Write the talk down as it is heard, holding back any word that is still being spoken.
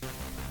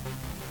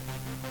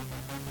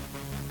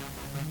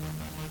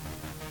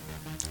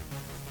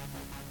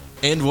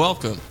and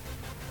welcome,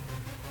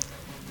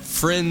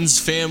 friends,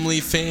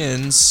 family,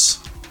 fans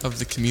of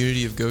the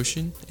community of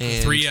Goshen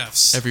and 3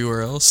 Fs.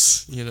 everywhere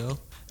else,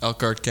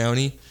 Elkhart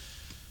County,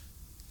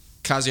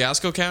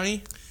 Kosciuszko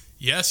County.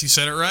 Yes, you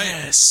said it right.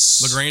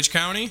 Yes. LaGrange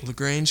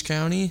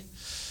County.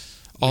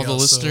 All the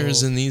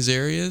listeners in these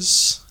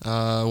areas.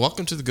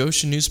 Welcome to the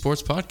Goshen News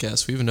Sports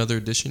Podcast. We have another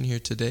edition here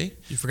today.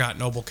 You forgot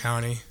Noble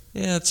County.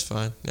 Yeah, that's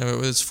fine.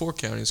 It's 4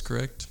 counties,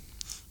 correct?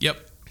 Yep.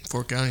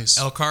 4 counties.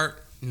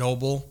 Elkhart,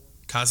 Noble,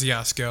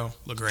 Kosciuszko,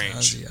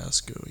 LaGrange.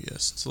 Kosciuszko,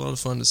 yes. It's a lot of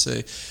fun to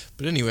say.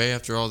 But anyway,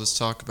 after all this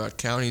talk about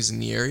counties in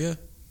the area,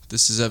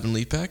 this is Evan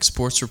Lepak,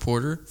 sports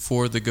reporter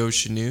for the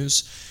Goshen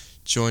News.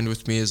 Joined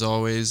with me, as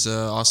always,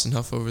 Austin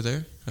Huff over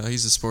there.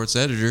 He's the sports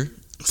editor,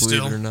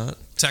 believe it or not.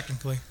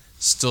 Technically.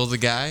 Still the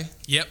guy.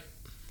 Yep.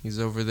 He's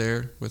over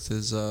there with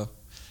his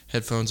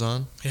headphones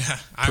on. Yeah,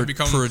 I've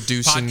become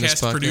producing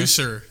podcast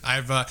producer.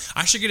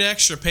 I should get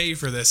extra pay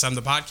for this. I'm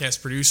the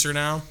podcast producer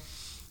now,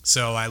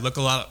 so I look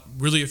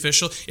really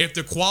official. If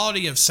the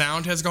quality of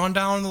sound has gone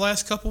down in the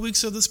last couple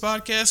weeks of this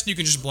podcast, you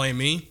can just blame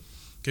me,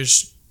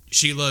 because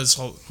Sheila's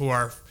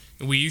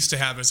we used to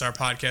have as our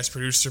podcast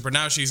producer, but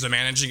now she's the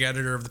managing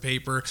editor of the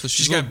paper. So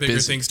she's got bigger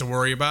things to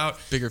worry about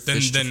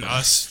than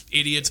us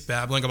idiots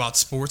babbling about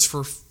sports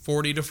for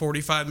 40 to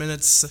 45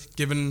 minutes,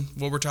 given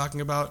what we're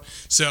talking about.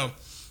 So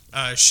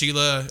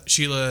Sheila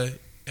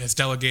has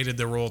delegated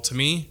the role to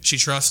me. She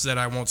trusts that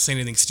I won't say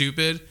anything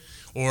stupid,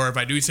 or if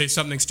I do say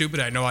something stupid,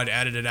 I know I'd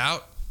edit it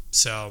out.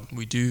 So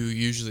we do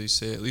usually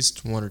say at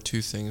least 1 or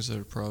 2 things that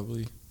are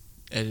probably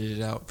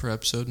edited out per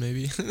episode,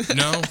 maybe.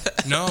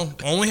 No.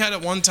 Only had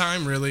it one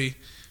time, really.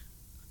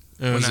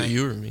 Was it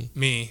you or me?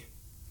 Me.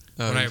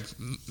 When I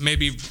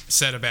maybe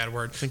said a bad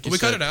word. But we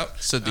cut it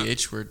out. Said the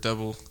H word,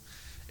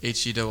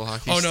 H-E double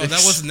hockey sticks. No,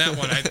 that wasn't that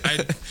one.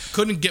 I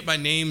couldn't get my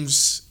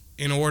names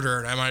in order,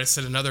 and I might have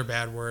said another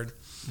bad word.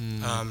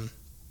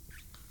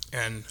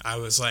 And I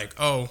was like,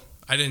 I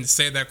didn't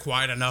say that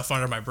quiet enough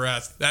under my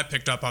breath. That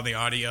picked up on the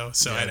audio,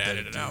 so I had to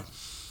edit it out.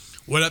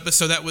 What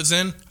episode that was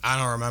in, I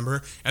don't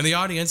remember. And the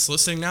audience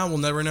listening now will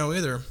never know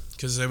either,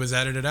 because it was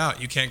edited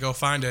out. You can't go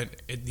find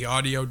it. The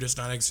audio does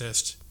not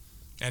exist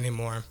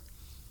anymore.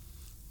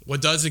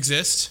 What does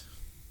exist?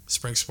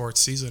 Spring sports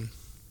season.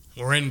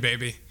 We're in,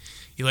 baby.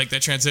 You like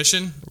that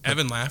transition?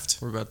 Evan laughed.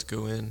 We're about to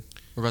go in.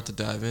 We're about to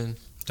dive in.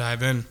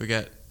 We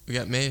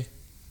got May.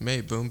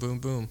 Boom, boom,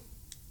 boom.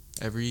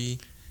 Every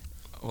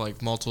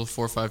multiple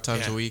 4 or 5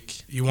 times a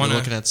week. We're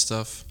looking at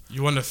stuff.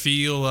 You want to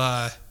feel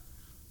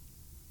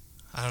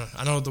I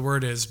don't know what the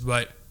word is,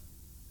 but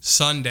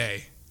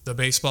Sunday, the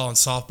baseball and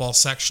softball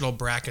sectional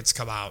brackets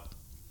come out.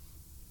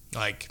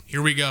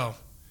 Here we go.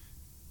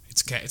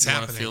 It's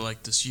happening. I feel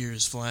like this year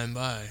is flying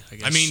by.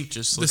 I mean,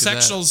 just the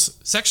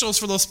sectionals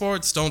for those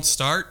sports don't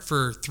start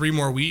for 3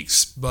 more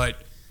weeks,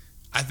 but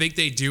I think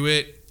they do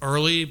it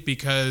early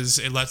because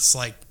it lets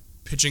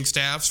pitching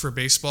staffs for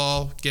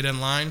baseball get in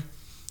line.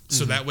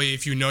 So that way,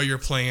 if you're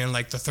playing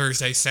the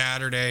Thursday,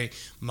 Saturday,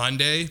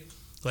 Monday,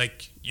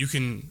 you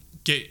can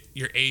get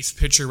your ace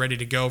pitcher ready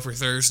to go for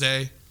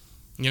Thursday,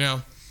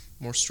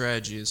 More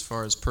strategy as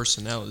far as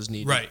personnel is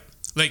needed. Right.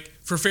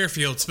 For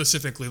Fairfield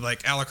specifically,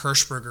 Alec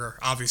Hirschberger,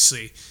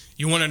 obviously,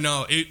 you want to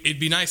know,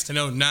 it'd be nice to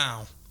know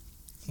now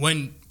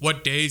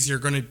what days you're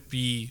going to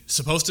be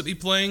supposed to be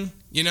playing,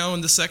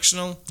 in the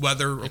sectional,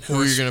 whether, of course.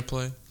 Who you're going to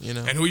play,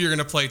 And who you're going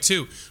to play,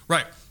 too.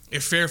 Right.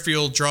 If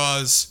Fairfield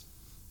draws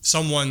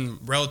someone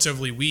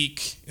relatively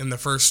weak in the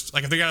first,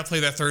 if they got to play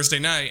that Thursday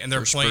night and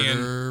they're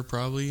playing,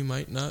 probably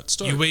might not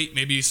start. You wait,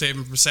 maybe you save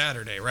them for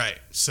Saturday, right?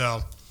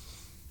 So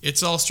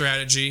it's all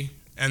strategy,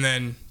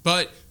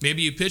 but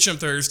maybe you pitch him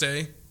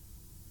Thursday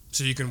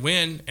so you can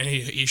win, and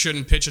he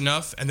shouldn't pitch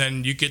enough, and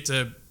then you get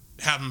to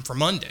have him for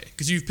Monday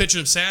because you pitch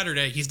him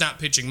Saturday, he's not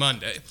pitching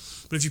Monday.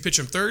 But if you pitch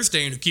him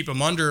Thursday and you keep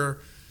him under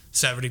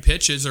 70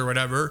 pitches or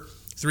whatever,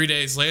 3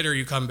 days later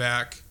you come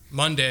back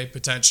Monday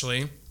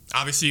potentially.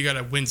 Obviously, you got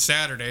to win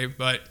Saturday,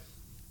 but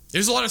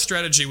there's a lot of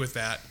strategy with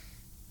that.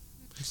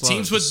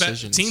 Teams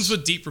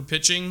with deeper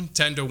pitching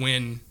tend to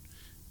win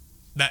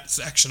that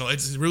sectional.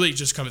 It really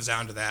just comes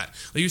down to that.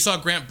 You saw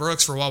Grant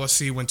Brooks for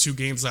Wawasee win 2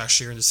 games last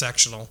year in the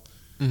sectional.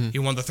 He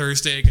won the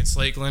Thursday against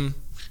Lakeland,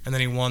 and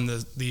then he won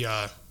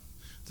the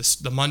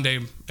Monday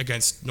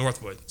against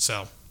Northwood.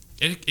 So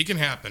it can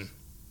happen.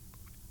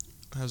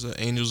 How's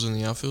the Angels in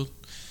the outfield?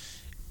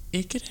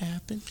 It could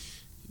happen.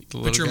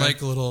 Put your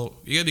mic a little.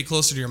 You gotta be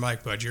closer to your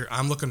mic, bud.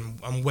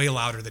 I'm way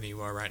louder than you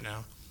are right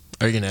now.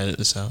 Are you gonna edit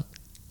this out?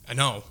 I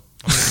know.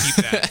 I'm gonna keep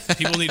that.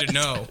 People need to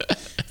know,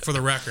 for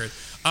the record.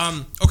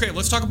 Okay,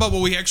 let's talk about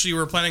what we actually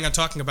were planning on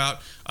talking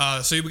about.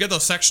 So we got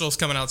those sectionals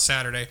coming out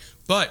Saturday,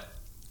 but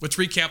let's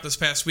recap this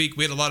past week.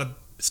 We had a lot of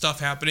stuff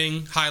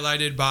happening,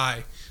 highlighted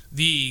by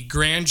the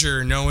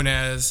grandeur known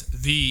as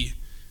the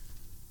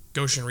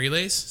Goshen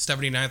Relays,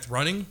 79th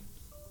running.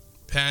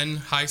 Penn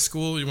High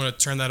School. You want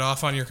to turn that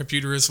off on your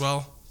computer as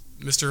well?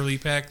 Mr.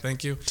 Lepak,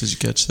 thank you. Did you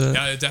catch that?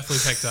 Yeah, it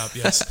definitely picked up,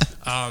 yes.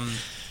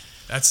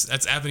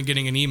 That's Evan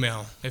getting an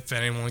email, if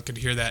anyone could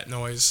hear that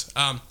noise.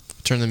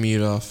 Turn the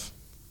mute off.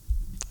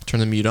 Turn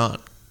the mute on,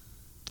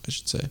 I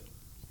should say.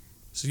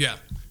 So yeah,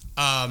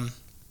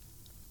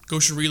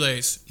 Goshen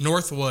Relays,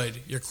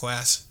 Northwood, your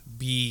Class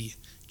B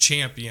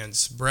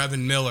champions.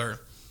 Brevin Miller,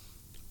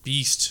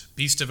 beast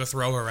of a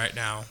thrower right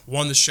now.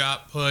 Won the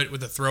shot put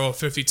with a throw of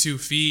 52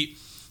 feet.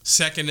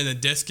 Second in the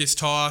discus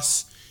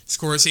toss.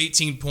 Scores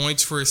 18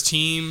 points for his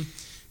team.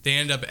 They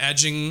end up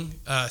edging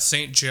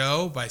St.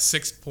 Joe by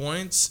 6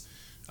 points.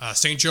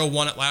 St. Joe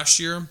won it last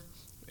year,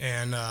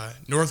 and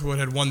Northwood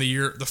had won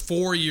the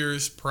 4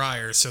 years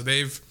prior. So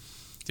they've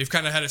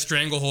kind of had a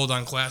stranglehold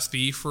on Class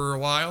B for a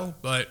while,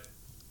 but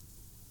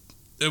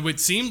it would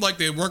seem like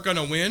they weren't going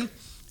to win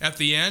at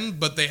the end,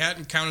 but they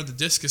hadn't counted the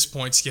discus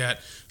points yet.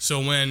 So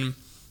when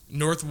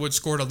Northwood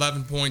scored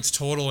 11 points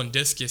total in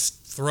discus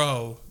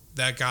throw,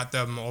 that got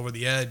them over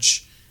the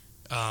edge.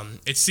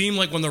 It seemed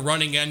like when the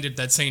running ended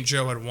that St.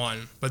 Joe had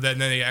won, but then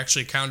they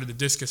actually counted the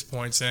discus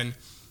points, and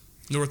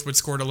Northwood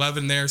scored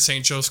 11 there.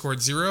 St. Joe scored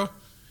 0.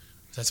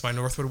 That's why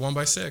Northwood won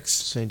by 6.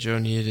 St. Joe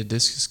needed a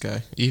discus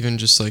guy. Even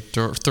just like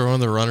throwing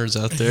the runners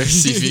out there,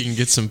 see if he can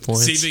get some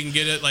points. See if he can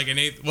get it like an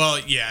 8th. Well,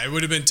 yeah, it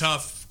would have been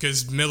tough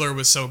because Miller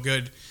was so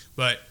good,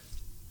 but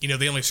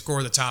they only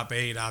score the top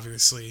 8,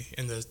 obviously,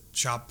 in the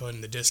shot put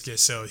and the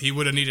discus, so he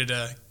would have needed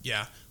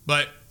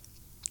but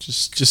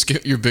just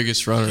get your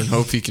biggest runner and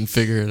hope he can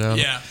figure it out.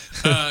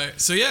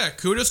 Yeah.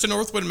 Kudos to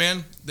Northwood,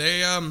 man.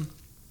 They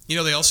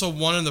they also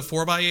won in the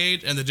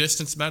 4x8 and the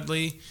distance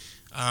medley.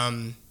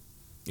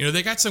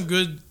 They got some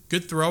good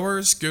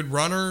throwers, good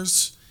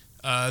runners.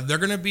 They're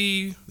gonna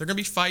be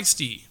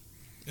feisty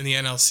in the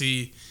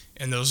NLC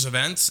in those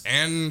events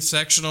and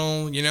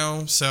sectional.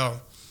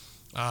 So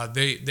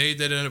they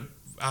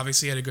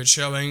obviously had a good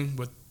showing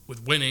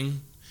with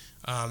winning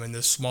in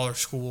this smaller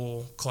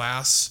school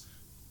class.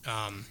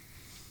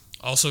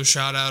 Also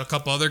shout out a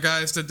couple other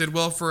guys that did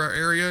well for our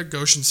area.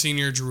 Goshen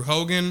senior Drew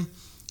Hogan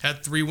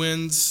had 3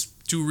 wins,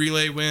 2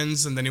 relay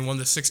wins, and then he won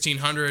the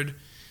 1600.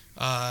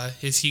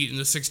 His heat in the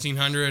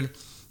 1600.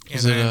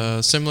 Is it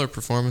a similar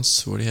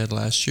performance to what he had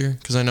last year?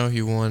 Because I know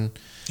he won.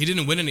 He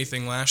didn't win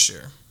anything last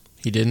year.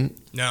 He didn't?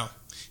 No.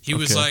 He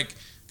was like,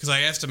 because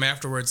I asked him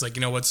afterwards, like,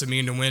 what's it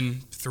mean to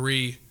win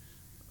 3,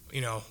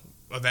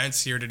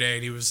 events here today?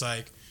 And he was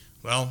like,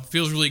 well,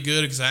 feels really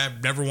good because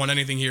I've never won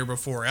anything here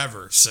before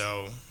ever.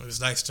 So it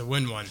was nice to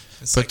win one.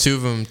 But two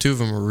of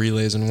them were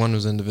relays and one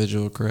was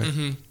individual, correct?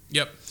 Mm-hmm.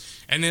 Yep.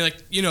 And they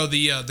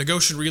the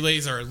Goshen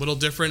relays are a little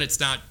different. It's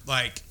not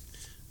like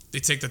they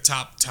take the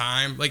top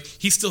time. Like,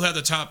 he still had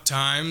the top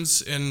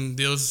times in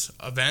those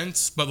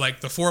events, but like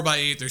the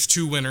 4x8, there's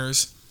 2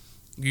 winners.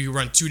 You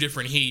run 2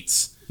 different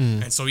heats,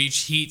 and so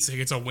each heat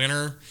gets a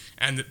winner.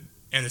 And the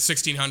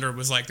 1600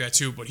 was like that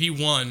too. But he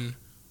won.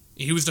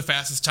 He was the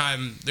fastest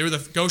time.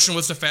 Goshen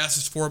was the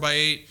fastest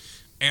 4x8,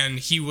 and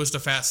he was the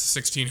fastest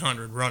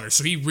 1600 runner.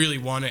 So he really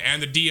won it.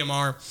 And the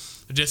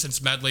DMR, the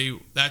distance medley,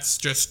 that's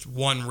just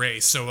one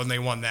race. So when they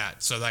won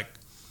that, so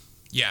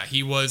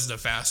he was the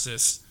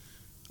fastest.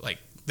 Like,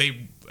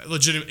 they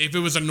legit. If it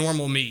was a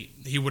normal meet,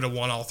 he would have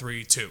won all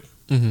 3 too.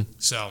 Mm-hmm.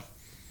 So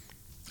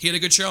he had a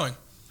good showing.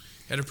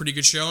 Had a pretty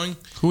good showing.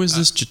 Who is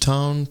this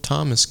Jaton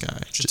Thomas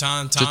guy?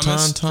 Jaton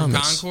Thomas from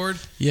Concord.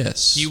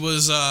 Yes, he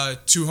was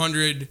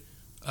 200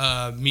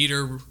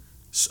 meter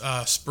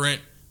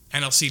sprint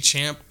NLC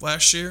champ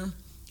last year.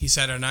 He's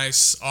had a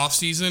nice off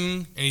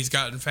season and he's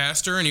gotten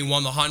faster. And he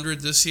won the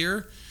 100 this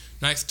year.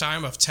 Nice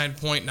time of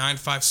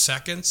 10.95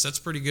 seconds. That's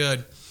pretty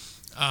good.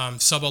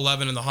 Sub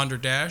 11 in the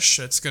 100 dash.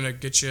 That's going to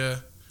get you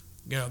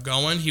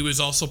going. He was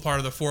also part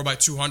of the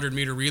 4x200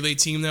 meter relay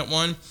team that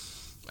won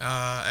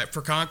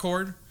for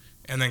Concord.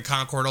 And then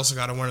Concord also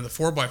got a win in the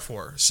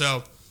 4x4.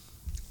 So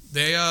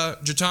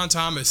Jaton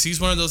Thomas, he's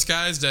one of those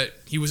guys that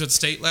he was at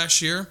state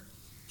last year.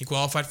 He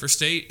qualified for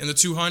state in the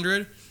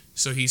 200.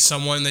 So he's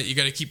someone that you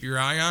got to keep your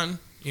eye on,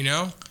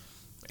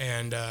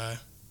 And I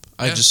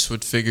just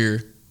would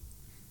figure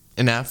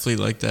an athlete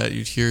like that,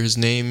 you'd hear his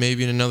name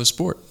maybe in another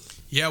sport.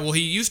 Yeah, well,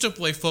 he used to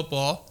play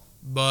football,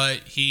 but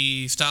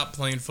he stopped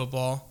playing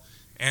football.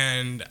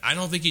 And I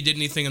don't think he did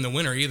anything in the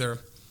winter either.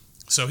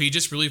 So he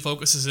just really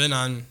focuses in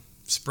on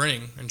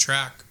sprinting and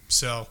track.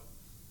 So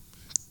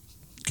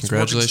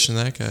congratulations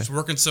to that guy. He's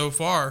working so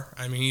far.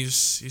 I mean,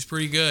 he's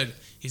pretty good.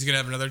 He's going to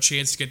have another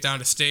chance to get down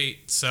to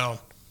state. So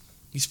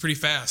he's pretty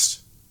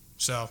fast.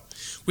 So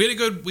we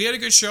had a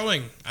good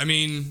showing. I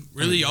mean,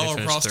 really all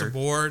across the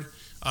board.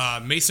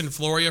 Mason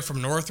Floria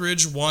from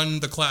Northridge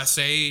won the Class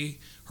A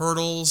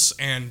hurdles,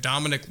 and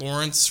Dominic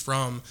Lawrence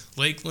from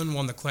Lakeland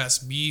won the Class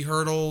B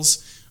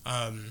hurdles.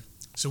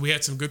 So we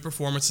had some good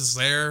performances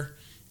there.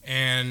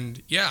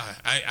 And yeah,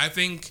 I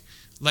think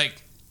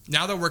like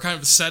now that we're kind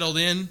of settled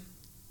in,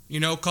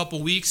 a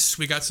couple weeks,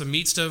 we got some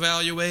meets to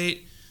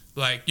evaluate.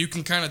 Like, you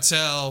can kind of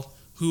tell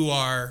where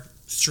our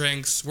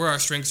strengths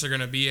are going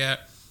to be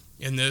at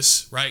in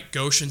this, right?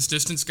 Goshen's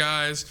distance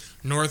guys,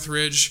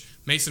 Northridge,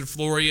 Mason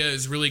Floria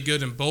is really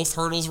good in both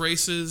hurdles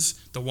races,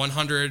 the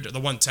 110,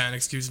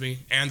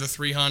 and the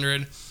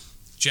 300.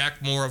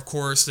 Jack Moore, of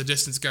course, the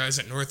distance guys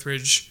at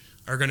Northridge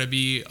are going to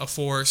be a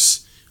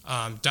force.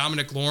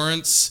 Dominic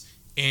Lawrence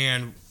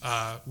and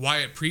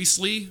Wyatt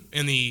Priestley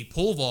in the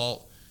pole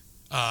vault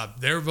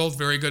They're both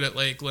very good at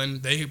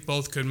Lakeland. They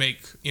both could make,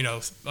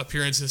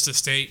 appearances to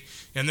state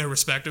in their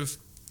respective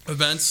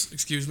events.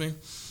 Excuse me.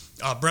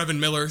 Brevin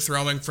Miller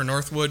throwing for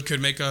Northwood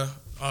could make a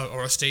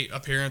state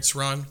appearance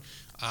run.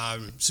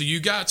 So you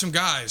got some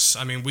guys.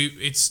 I mean,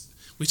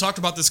 we talked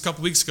about this a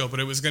couple weeks ago, but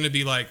it was going to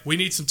be like we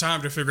need some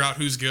time to figure out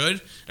who's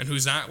good and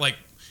who's not. Like,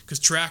 because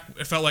track,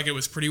 it felt like it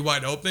was pretty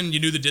wide open. You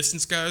knew the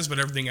distance guys, but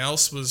everything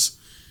else was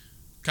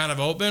kind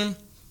of open.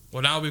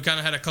 Well, now we've kind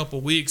of had a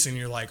couple weeks, and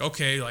you're like,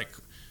 okay, like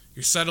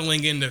you're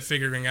settling into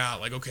figuring out,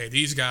 like, okay,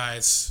 these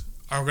guys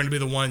are going to be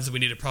the ones that we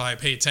need to probably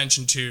pay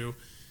attention to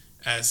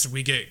as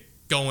we get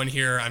going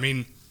here. I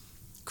mean,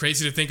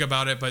 crazy to think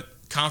about it, but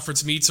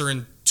conference meets are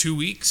in 2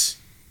 weeks,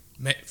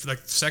 like the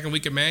second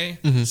week of May.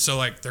 Mm-hmm. So,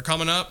 like, they're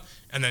coming up,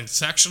 and then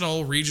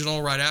sectional,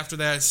 regional right after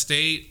that,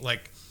 state.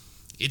 Like,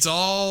 it's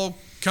all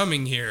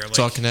coming here. Like, it's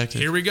all connected.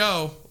 Here we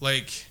go.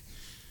 Like,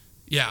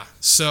 yeah.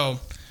 So,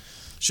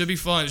 should be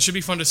fun. It should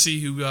be fun to see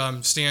who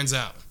stands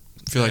out.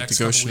 I feel like the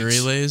Goshen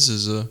Relays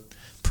is a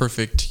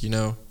perfect,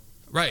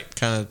 right,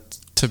 kind of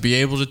to be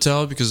able to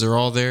tell because they're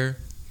all there.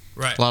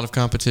 Right. A lot of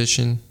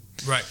competition.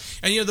 Right.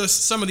 And,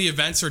 some of the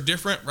events are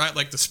different, right?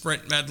 Like the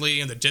sprint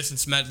medley and the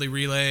distance medley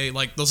relay.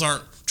 Like, those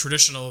aren't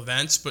traditional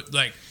events, but,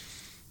 like,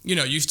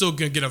 you still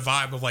gonna get a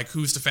vibe of, like,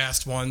 who's the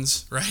fast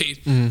ones, right?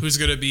 Mm-hmm. Who's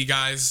going to be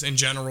guys in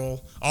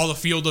general. All the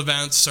field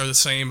events are the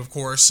same, of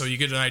course, so you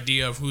get an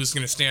idea of who's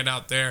going to stand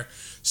out there.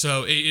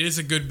 So it is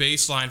a good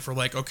baseline for,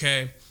 like,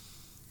 okay,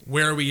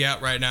 where are we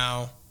at right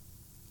now?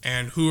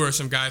 And who are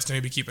some guys to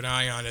maybe keep an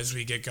eye on as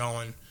we get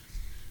going?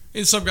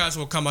 And some guys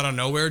will come out of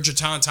nowhere.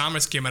 Jatan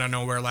Thomas came out of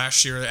nowhere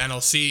last year at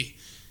NLC,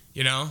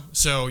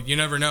 So you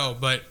never know.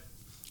 But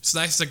it's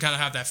nice to kind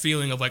of have that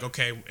feeling of, like,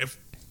 okay, if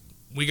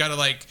we got to,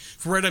 like,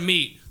 if we're at a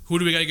meet, who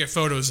do we got to get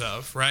photos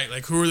of, right?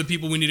 Like, who are the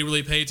people we need to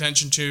really pay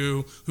attention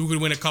to? Who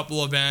could win a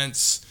couple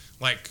events?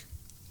 Like,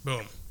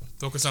 boom,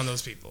 focus on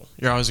those people.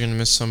 You're always gonna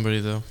miss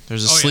somebody though.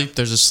 There's a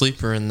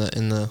sleeper in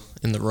the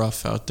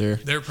rough out there.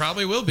 There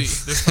probably will be.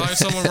 There's probably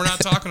someone we're not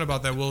talking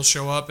about that will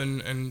show up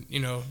and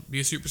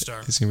be a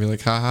superstar. It's gonna be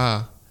like,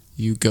 haha,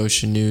 you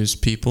Goshen News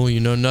people, you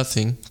know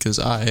nothing because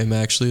I am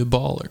actually a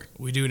baller.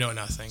 We do know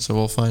nothing. So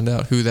we'll find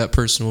out who that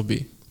person will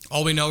be.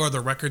 All we know are the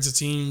records of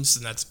teams,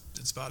 and that's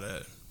about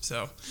it.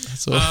 So,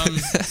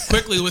 That's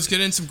quickly, let's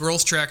get in some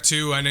girls track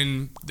too. I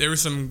mean, there were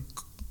some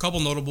couple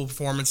notable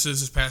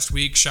performances this past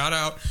week. Shout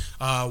out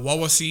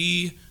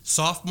Wawasee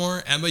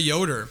sophomore Emma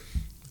Yoder.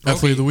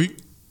 Athlete of the week.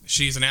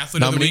 She's an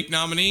Athlete of the Week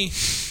nominee.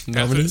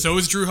 So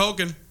is Drew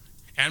Hogan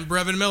and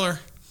Brevin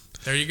Miller.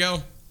 There you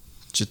go.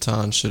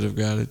 Jatan should have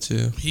got it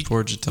too.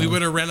 Poor Jatan. We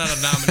would have ran out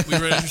of we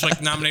would have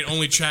just nominate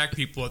only track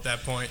people at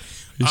that point.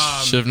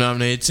 Should have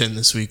nominated 10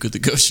 this week with the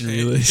Goshen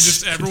Relays.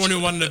 Just everyone who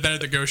wanted to bet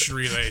at the Goshen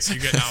Relays, you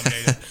get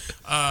nominated.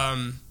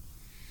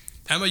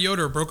 Emma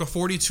Yoder broke a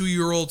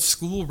 42-year-old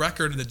school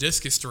record in the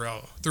discus throw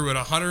at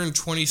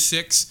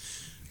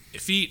 126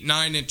 feet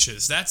 9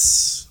 inches.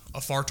 That's a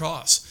far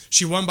toss.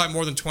 She won by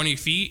more than 20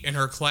 feet in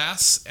her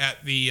class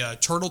at the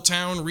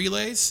Turtletown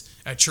Relays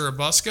at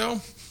Churubusco.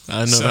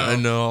 I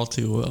know all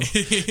too well.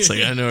 It's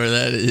like, I know where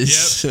that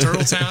is. Yep,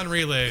 Turtletown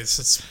Relays.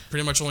 It's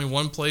pretty much only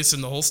one place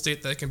in the whole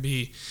state that can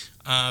be.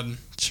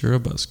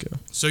 Churubusco.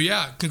 So,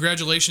 yeah,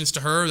 congratulations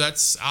to her.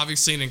 That's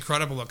obviously an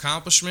incredible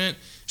accomplishment.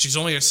 She's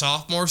only a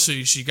sophomore, so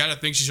she got to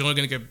think she's only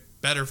going to get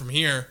better from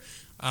here.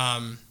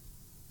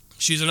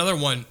 She's another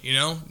one,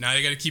 Now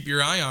you got to keep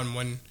your eye on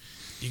when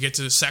you get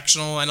to the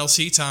sectional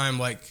NLC time.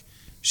 Like,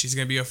 she's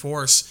going to be a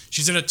force.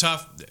 She's in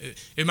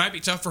it might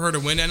be tough for her to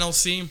win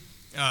NLC.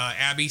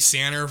 Abby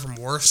Sanner from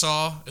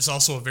Warsaw is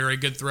also a very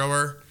good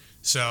thrower.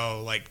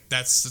 So, like,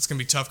 that's going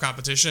to be tough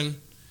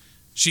competition.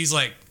 She's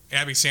like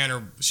Abby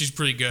Sanner. She's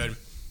pretty good.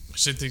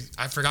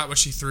 I forgot what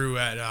she threw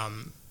at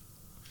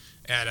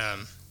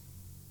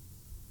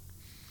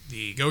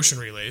the Goshen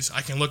Relays.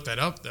 I can look that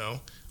up though.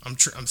 I'm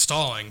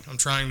stalling. I'm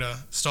trying to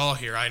stall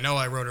here. I know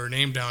I wrote her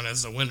name down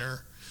as the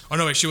winner. Oh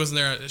no, wait, she wasn't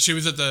there. She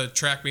was at the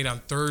track meet on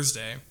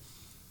Thursday.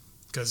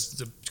 Because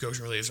the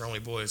Goshen Relays are only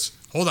boys.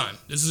 Hold on.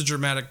 This is a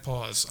dramatic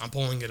pause. I'm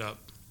pulling it up.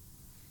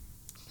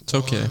 It's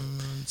okay. 1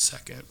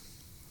 second.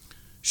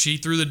 She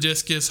threw the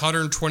discus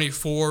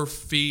 124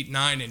 feet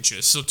 9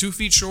 inches. So 2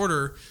 feet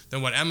shorter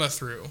than what Emma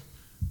threw.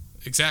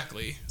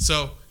 Exactly.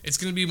 So it's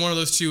going to be one of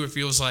those two, it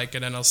feels like,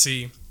 at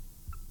NLC.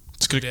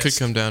 Could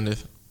come down to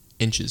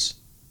inches.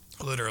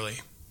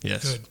 Literally.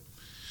 Yes. Could.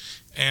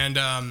 And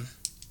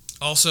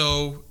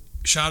also,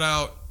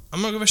 I'm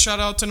going to give a shout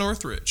out to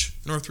Northridge.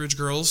 Northridge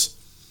girls.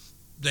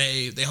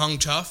 They hung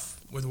tough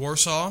with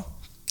Warsaw.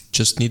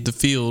 Just need the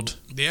field.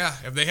 Yeah,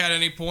 if they had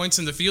any points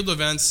in the field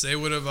events, they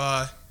would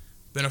have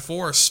been a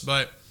force.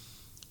 But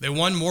they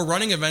won more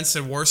running events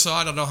than Warsaw.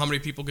 I don't know how many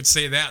people could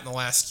say that in the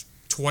last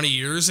 20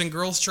 years in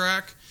girls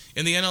track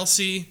in the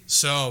NLC.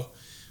 So,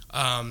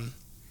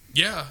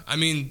 yeah, I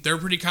mean, they're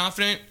pretty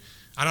confident.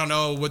 I don't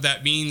know what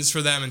that means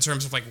for them in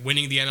terms of like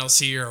winning the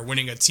NLC or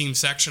winning a team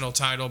sectional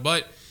title,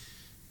 but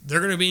they're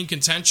going to be in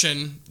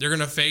contention. They're going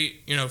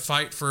to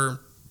fight for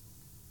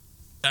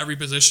every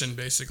position,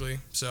 basically.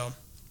 So,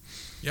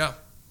 yeah.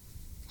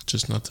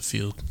 Just not the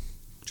field.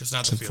 just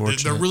not It's the field. They're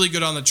unfortunate. really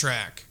good on the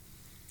track.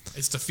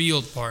 It's the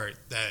field part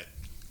that.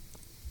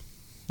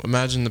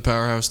 Imagine the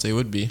powerhouse they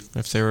would be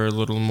if they were a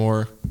little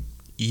more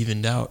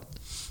evened out.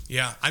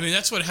 Yeah, I mean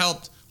that's what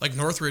helped like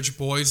Northridge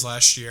boys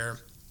last year,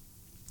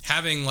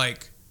 having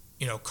like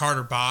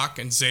Carter Bach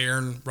and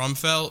Zarin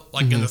Rumfelt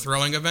like in the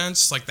throwing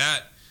events like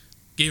that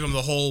gave them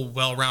the whole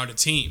well-rounded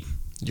team.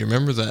 You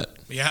remember that?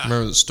 Yeah,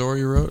 Remember the story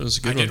you wrote? It was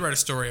a good I one. did write a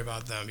story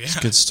about them. Yeah, It's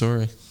a good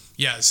story.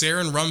 Yeah,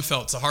 Zarin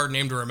Rumfelt's a hard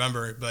name to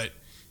remember, but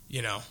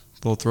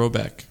Little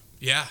throwback.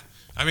 yeah.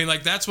 I mean,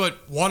 like that's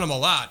what won them a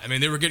lot. I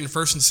mean, they were getting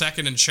first and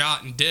second in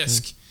shot and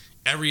disc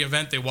every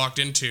event they walked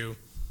into.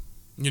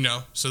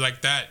 So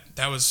like that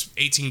was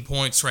 18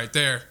 points right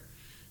there.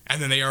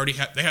 And then they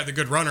had the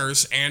good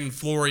runners and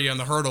Flory on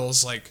the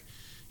hurdles. Like,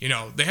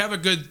 they have a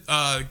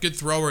good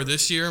thrower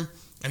this year,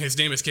 and his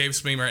name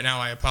escapes me right now.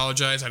 I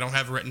apologize. I don't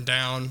have it written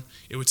down.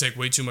 It would take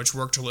way too much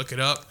work to look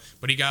it up.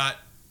 But he got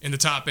in the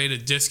top 8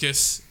 at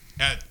discus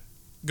at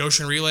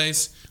Goshen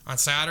Relays on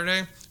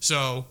Saturday.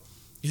 So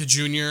he's a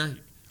junior.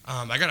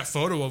 I got a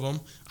photo of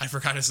him. I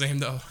forgot his name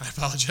though. I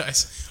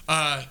apologize.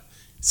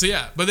 So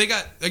yeah, but they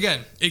got again.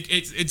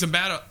 It's a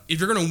battle. If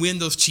you're gonna win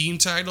those team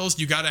titles,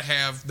 you got to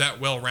have that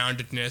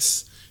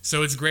well-roundedness.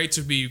 So it's great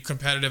to be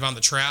competitive on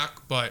the track,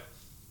 but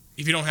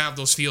if you don't have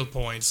those field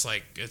points,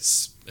 like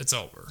it's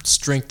over.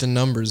 Strength in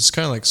numbers. It's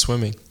kind of like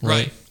swimming,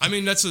 right? I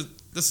mean that's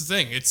the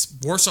thing. It's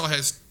Warsaw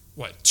has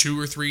what 2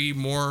 or 3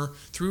 more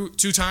two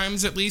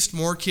times at least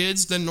more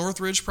kids than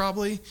Northridge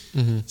probably.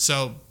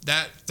 So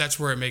that's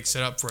where it makes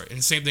it up for it. And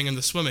the same thing in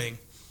the swimming.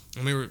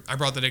 And I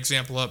brought that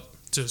example up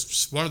to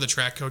one of the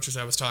track coaches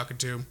I was talking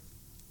to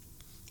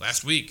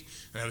last week,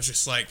 and I was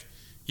just like,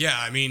 yeah,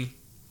 I mean,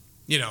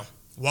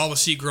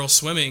 Wawasee girls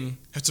swimming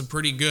had some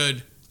pretty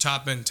good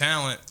top-end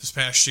talent this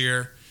past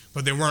year,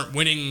 but they weren't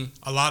winning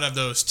a lot of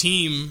those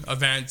team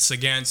events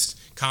against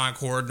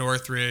Concord,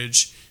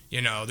 Northridge,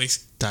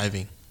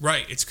 Diving.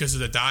 Right, it's because of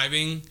the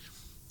diving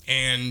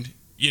and,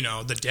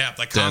 the depth.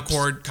 Like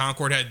Depth.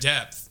 Concord had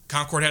depth.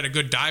 Concord had a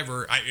good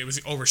diver. It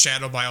was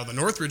overshadowed by all the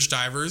Northridge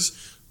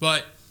divers,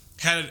 but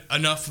had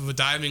enough of a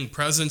diving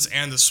presence,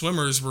 and the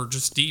swimmers were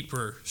just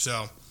deeper.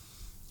 So,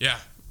 yeah,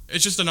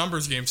 it's just a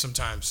numbers game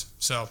sometimes.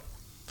 So,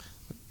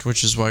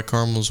 Which is why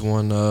Carmel's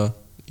won,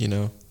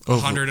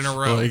 100 in a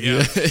row.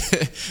 Yeah.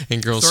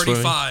 in girls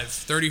 35.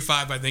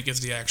 35, I think,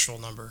 is the actual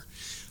number.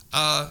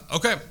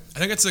 Okay, I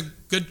think it's a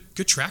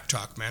good track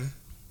talk, man.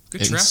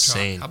 Good track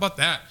Insane. talk. How about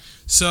that?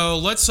 So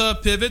let's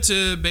pivot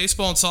to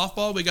baseball and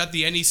softball. We got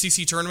the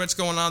NECC tournaments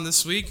going on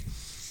this week.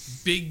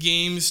 Big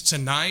games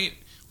tonight.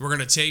 We're going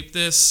to tape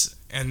this,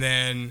 and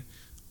then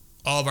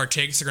all of our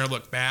takes are going to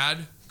look bad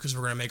because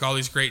we're going to make all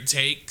these great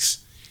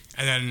takes,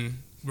 and then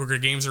we're going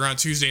to games around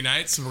Tuesday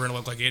nights, and we're going to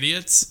look like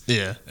idiots.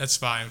 Yeah. That's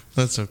fine.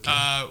 That's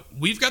okay.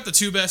 We've got the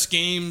 2 best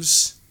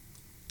games,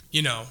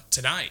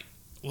 tonight.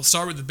 We'll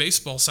start with the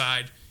baseball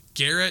side.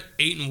 Garrett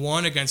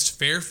 8-1 against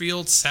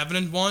Fairfield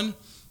 7-1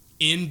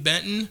 in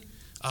Benton.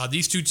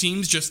 These 2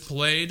 teams just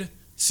played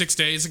 6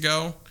 days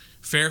ago.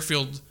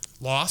 Fairfield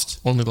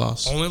lost. Only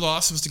loss. Only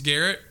loss was to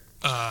Garrett.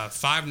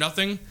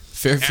 5-0.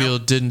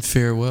 Fairfield didn't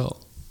fare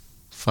well.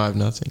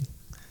 5-0.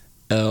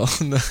 L.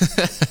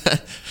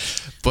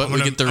 But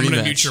we get the rematch. I'm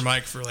gonna mute your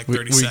mic for like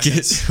 30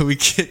 seconds. We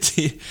get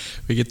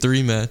the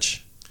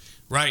rematch.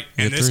 Right,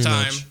 and this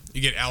time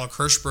you get Alec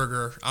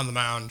Hirschberger on the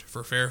mound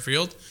for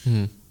Fairfield.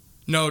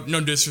 No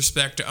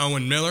disrespect to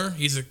Owen Miller.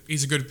 He's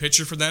a good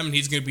pitcher for them, and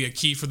he's going to be a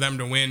key for them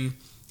to win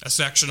a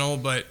sectional.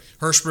 But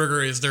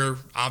Hirschberger is their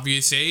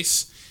obvious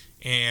ace,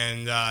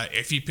 and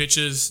if he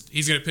pitches,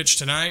 he's going to pitch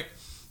tonight.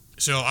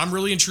 So I'm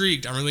really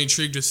intrigued. I'm really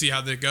intrigued to see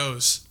how that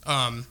goes.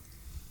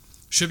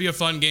 Should be a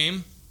fun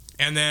game.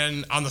 And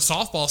then on the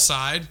softball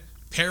side,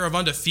 pair of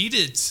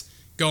undefeateds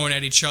going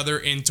at each other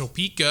in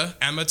Topeka,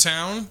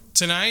 Emmatown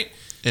tonight.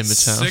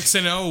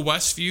 6-0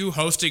 Westview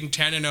hosting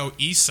 10-0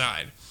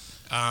 Eastside.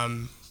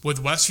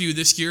 With Westview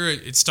this year,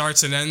 it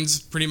starts and ends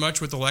pretty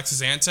much with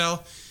Alexis Antel.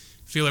 I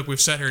feel like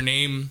we've said her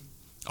name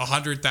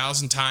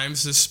 100,000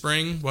 times this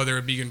spring, whether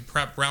it be in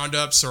prep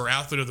roundups or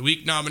Athlete of the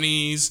Week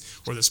nominees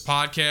or this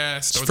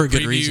podcast or for the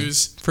good previews.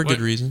 reason. For good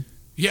reason.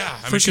 Yeah,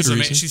 I For mean good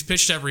reason. she's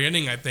pitched every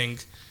inning, I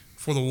think,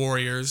 for the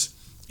Warriors,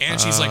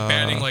 and she's like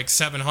batting like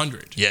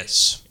 700.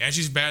 Yes. And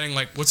she's batting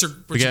like what's her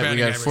We batting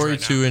got average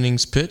 42 right now?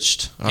 innings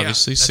pitched.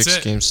 Obviously, that's 6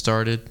 it. games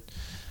started.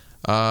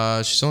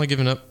 She's only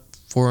given up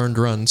 4 earned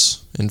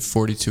runs in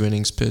 42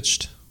 innings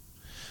pitched.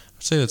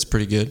 I'd say that's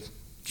pretty good.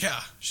 Yeah,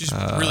 she's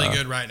really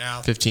good right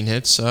now. 15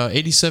 hits,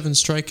 87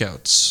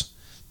 strikeouts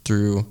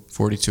through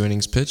 42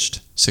 innings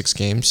pitched, 6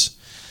 games.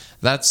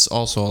 That's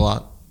also a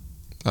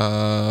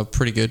lot.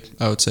 Pretty good,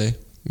 I would say.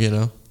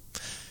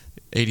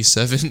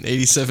 87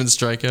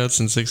 strikeouts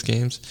in 6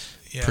 games.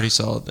 Yeah. Pretty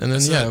solid. And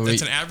then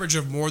That's an average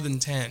of more than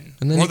 10.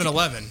 And then More you than can-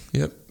 11.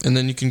 Yep. And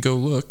then you can go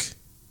look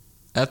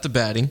at the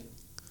batting.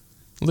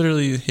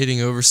 Literally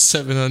hitting over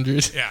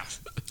 700. Yeah.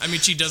 I mean,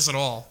 she does it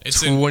all.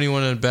 It's in,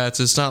 21 at bats.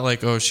 It's not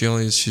like she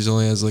only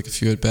has like a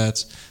few at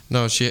bats.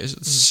 No, she has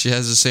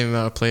the same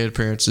amount of plate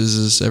appearances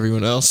as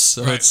everyone else.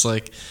 So Right. it's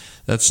like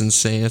that's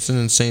insane. That's an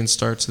insane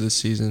start to this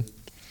season.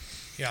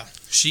 Yeah.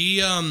 She,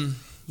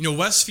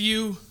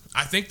 Westview,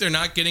 I think they're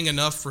not getting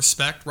enough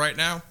respect right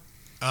now.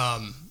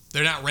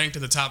 They're not ranked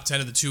in the top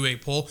 10 of the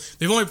 2A poll.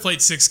 They've only played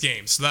 6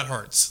 games, so that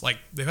hurts. Like,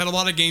 they've had a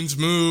lot of games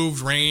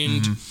moved,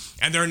 rained,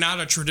 and they're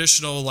not a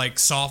traditional, like,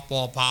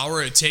 softball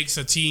power. It takes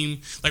a team,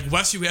 like,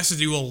 Westview has to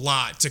do a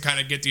lot to kind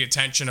of get the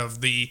attention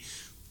of the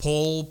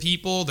poll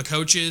people, the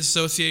coaches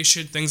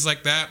association, things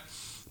like that.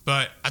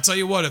 But I tell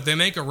you what, if they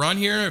make a run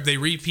here, if they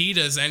repeat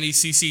as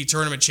NECC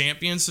tournament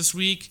champions this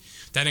week,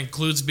 that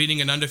includes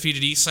beating an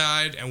undefeated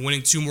Eastside and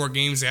winning 2 more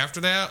games after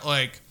that,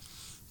 like,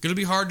 going to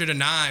be hard to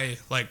deny,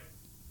 like,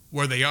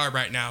 where they are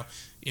right now,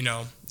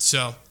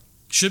 so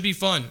should be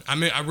fun.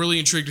 I'm really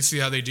intrigued to see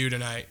how they do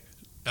tonight.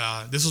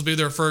 This will be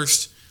their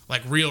first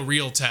like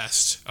real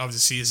test of the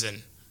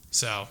season.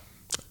 So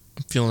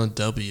I'm feeling a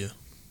W.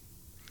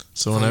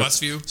 So for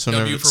Westview,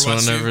 W for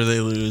Westview. Whenever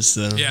they lose,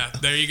 then yeah,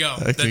 there you go.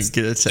 I can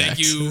get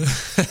attacked.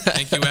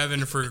 Thank you,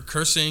 Evan, for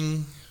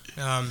cursing.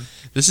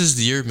 This is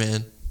the year,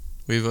 man.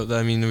 We've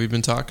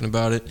been talking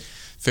about it.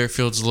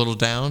 Fairfield's a little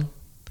down.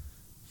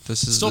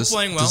 This is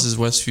playing well. This is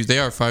Westview. They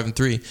are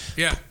 5-3.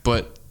 Yeah,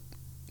 but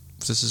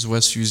this is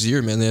Westview's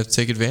year, man. They have to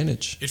take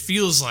advantage. It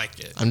feels like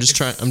it. I'm just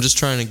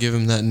trying to give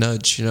them that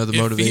nudge. The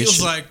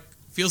motivation. It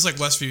feels like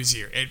Westvie's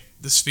year.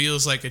 This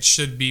feels like it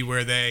should be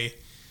where they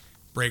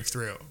break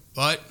through,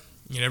 but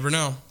you never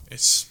know.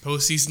 It's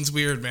postseason's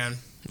weird, man.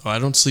 Oh, I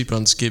don't sleep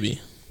on Skibby.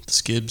 The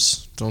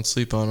Skibs, don't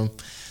sleep on them.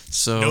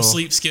 So no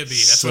sleep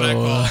Skibby. That's what I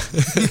call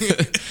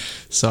it.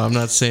 So I'm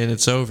not saying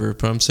it's over,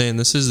 but I'm saying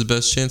this is the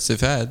best chance they've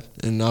had,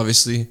 and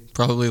obviously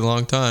probably a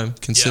long time,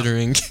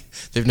 considering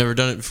they've never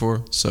done it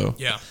before. So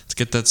let's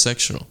get that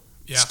sectional.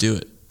 Yeah. Let's do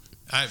it.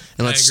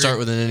 Let's start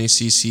with an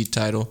NECC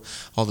title,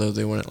 although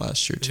they won it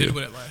last year too. They did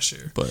win it last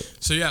year. But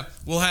so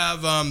we'll have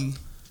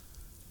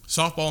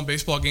softball and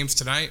baseball games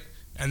tonight,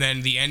 and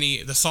then the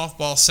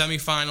softball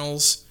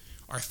semifinals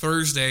are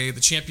Thursday. The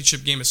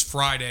championship game is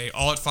Friday,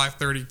 all at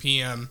 5:30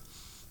 p.m.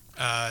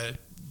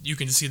 You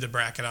can see the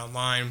bracket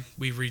online.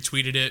 We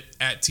retweeted it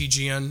at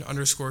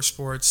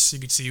TGN_sports. You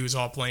can see who's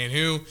all playing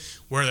who,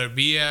 where they'll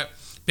be at.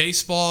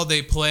 Baseball,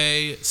 they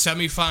play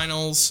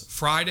semifinals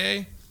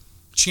Friday.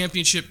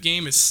 Championship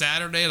game is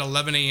Saturday at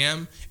 11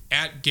 a.m.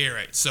 at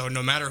Garrett. So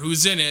no matter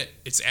who's in it,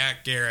 it's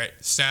at Garrett,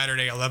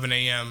 Saturday, 11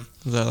 a.m.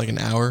 Is that like an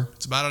hour?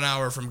 It's about an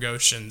hour from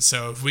Goshen.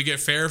 So if we get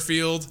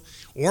Fairfield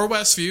or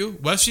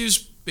Westview's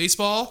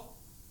baseball,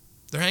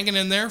 they're hanging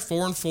in there,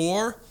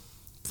 4-4.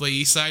 Play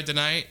Eastside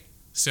tonight.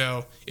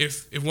 So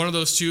if one of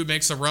those two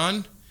makes a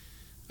run,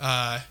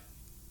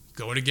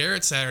 go to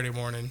Garrett Saturday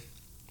morning.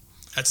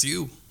 That's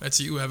you,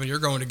 Evan. You're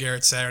going to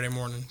Garrett Saturday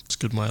morning. It's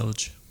good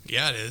mileage.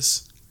 Yeah, it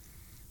is.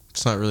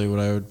 It's not really what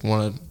I would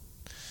want to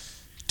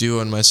do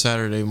on my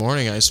Saturday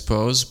morning, I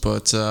suppose,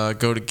 but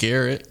go to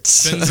Garrett.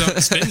 Spin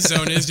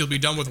zone is you'll be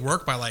done with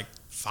work by like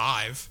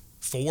 5,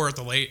 4 at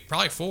the late,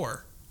 probably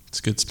 4. It's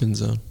a good spin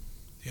zone.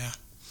 Yeah.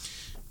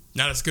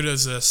 Not as good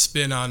as a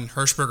spin on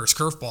Hirschberger's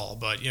curveball,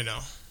 but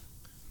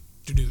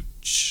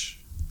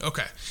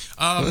Okay.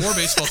 More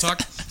baseball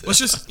talk. Let's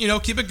just,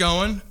 keep it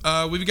going.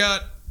 We've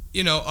got,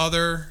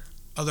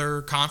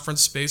 other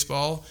conference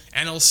baseball.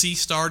 NLC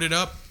started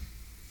up.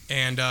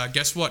 And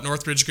guess what?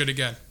 Northridge good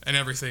again and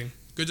everything.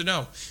 Good to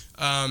know.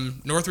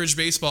 Northridge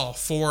baseball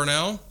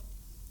 4-0.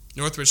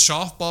 Northridge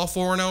softball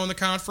 4-0 in the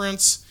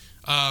conference.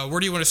 Where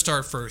do you want to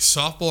start first?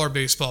 Softball or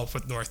baseball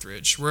with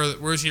Northridge?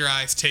 Where's your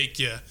eyes take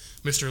you,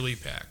 Mr.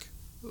 Leapak?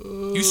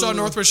 You saw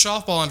Northridge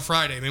softball on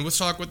Friday. Let's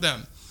talk with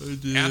them. I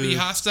did. Abby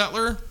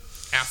Hostetler,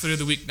 Athlete of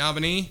the Week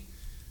nominee.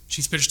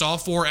 She's pitched all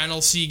 4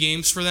 NLC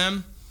games for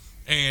them,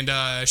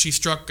 and she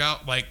struck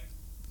out like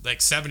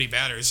 70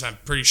 batters, I'm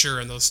pretty sure,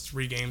 in those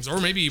 3 games,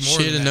 or maybe more.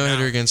 She had a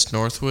no-hitter against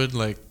Northwood,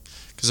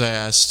 because I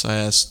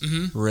asked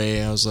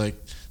Ray, I was like,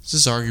 this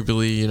is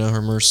arguably,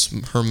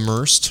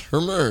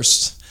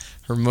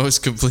 her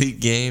most complete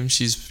game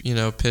she's,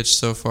 pitched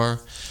so far,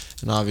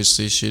 and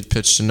obviously she had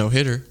pitched a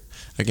no-hitter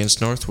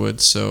against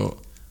Northwood,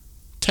 so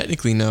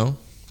technically no,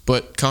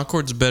 but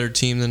Concord's a better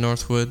team than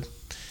Northwood.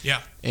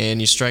 Yeah.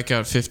 And you strike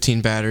out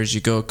 15 batters,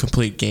 you go a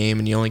complete game,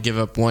 and you only give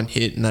up 1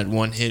 hit, and that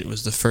 1 hit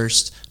was the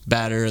first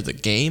batter of the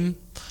game.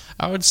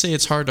 I would say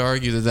it's hard to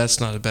argue that that's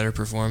not a better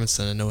performance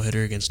than a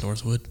no-hitter against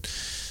Northwood.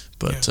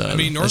 But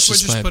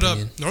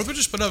Northwood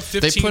just put up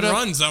 15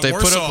 runs on Warsaw.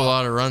 They put up a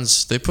lot of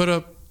runs. They put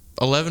up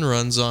 11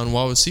 runs on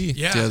Wawasee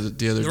the other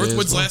day.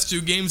 Northwood's last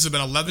 2 games have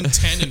been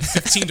 11-10 and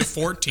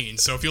 15-14.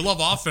 So if you love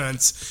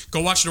offense,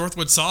 go watch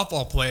Northwood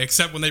softball play,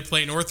 except when they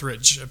play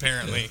Northridge,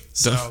 apparently. Yeah.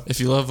 So if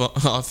you love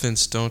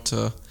offense, don't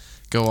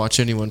go watch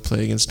anyone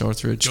play against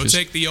Northridge. Go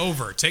take the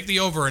over. Take the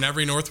over in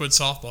every Northwood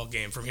softball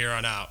game from here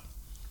on out.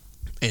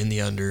 And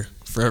the under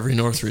for every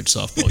Northridge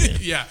softball game.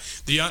 Yeah,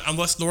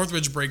 unless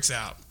Northridge breaks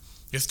out.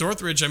 If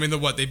Northridge,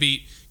 they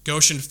beat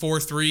Goshen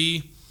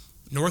 4-3.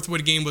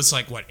 Northwood game was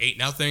 8-0,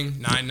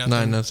 9-0, 9-0,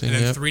 and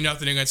then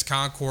 3-0 against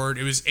Concord.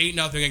 It was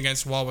 8-0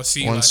 against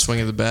Wawasee. One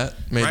swing of the bat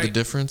made the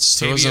difference.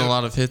 There wasn't a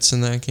lot of hits in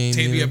that game.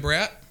 Tavia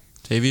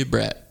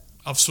Bratt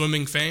of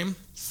swimming fame.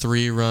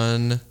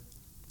 3-run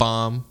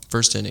bomb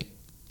first inning,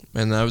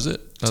 and that was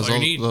it. That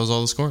was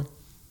all the scoring.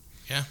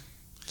 Yeah.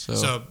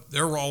 So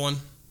they're rolling.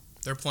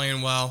 They're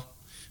playing well.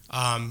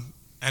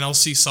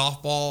 NLC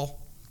softball,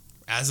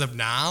 as of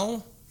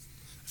now,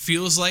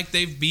 feels like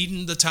they've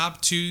beaten the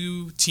top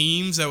two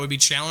teams that would be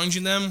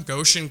challenging them,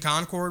 Goshen,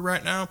 Concord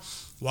right now.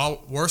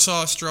 While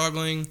Warsaw is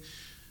struggling,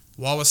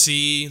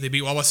 Wawasee, they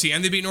beat Wawasee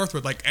and they beat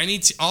Northwood. Like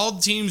all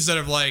the teams that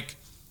have like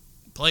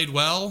played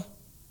well,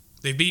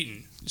 they've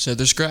beaten. You said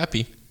they're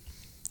scrappy.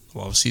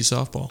 Wawasee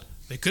softball.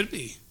 They could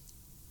be.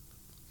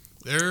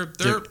 They're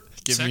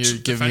give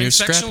me your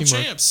sectional scrappy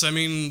mark. champs. I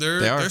mean,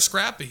 they're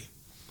scrappy.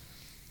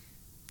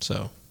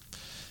 So,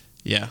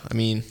 yeah, I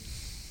mean,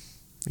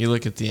 you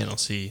look at the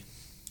NLC,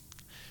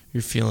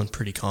 you're feeling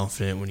pretty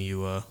confident when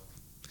you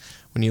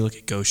look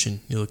at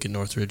Goshen, you look at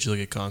Northridge, you look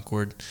at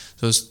Concord.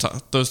 Those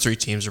three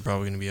teams are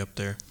probably going to be up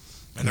there.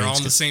 And they're all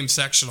in the same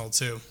sectional,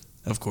 too.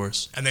 Of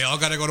course. And they all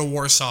got to go to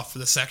Warsaw for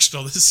the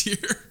sectional this year.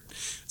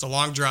 It's a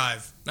long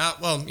drive.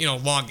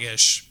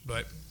 Long-ish,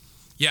 but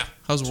yeah.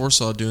 How's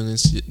Warsaw doing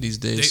these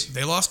days?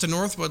 They lost to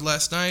Northwood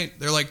last night.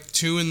 They're like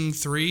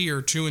 2-3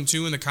 or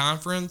 2-2 in the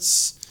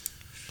conference.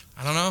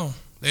 I don't know.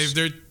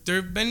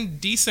 They've been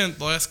decent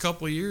the last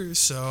couple of years,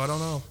 so I don't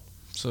know.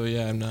 So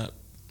yeah, I'm not.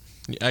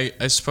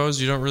 I suppose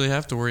you don't really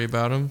have to worry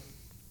about them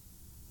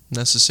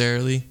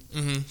necessarily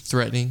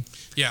threatening.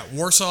 Yeah,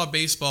 Warsaw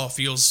baseball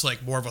feels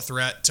like more of a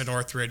threat to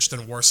Northridge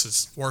than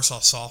Warsaw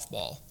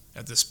softball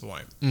at this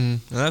point.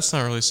 And that's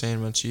not really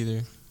saying much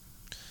either.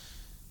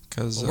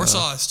 Because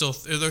Warsaw is still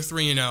they're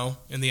 3-0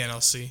 in the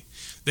NLC.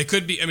 They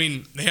could be. I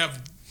mean, they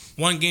have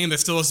one game that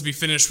still has to be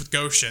finished with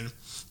Goshen.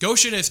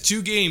 Goshen has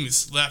 2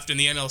 games left in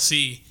the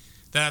NLC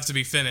that have to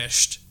be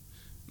finished.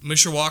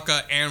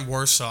 Mishawaka and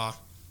Warsaw.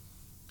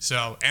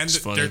 So, and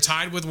they're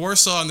tied with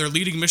Warsaw and they're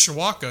leading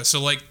Mishawaka. So,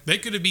 like, they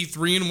could be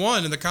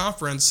 3-1 in the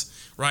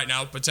conference right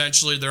now.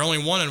 Potentially, they're only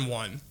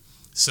 1-1.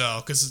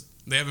 So, because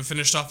they haven't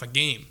finished off a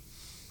game.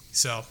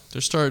 So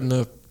they're starting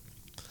the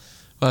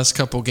last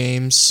couple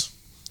games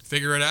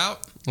figure it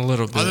out a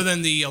little bit. Other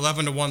than the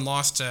 11-1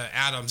 loss to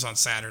Adams on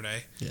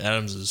Saturday. Yeah,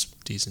 Adams is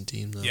a decent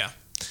team though. Yeah.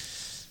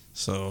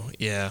 So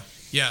yeah.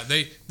 Yeah,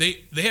 they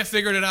have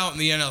figured it out in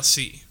the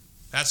NLC.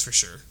 That's for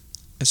sure.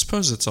 I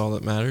suppose that's all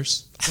that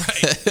matters.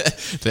 Right.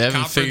 They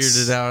haven't figured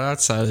it out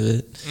outside of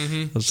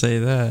it. I'll say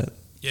that.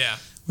 Yeah.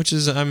 Which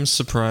is, I'm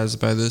surprised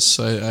by this.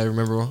 I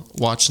remember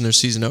watching their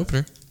season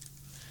opener.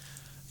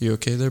 You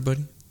okay there,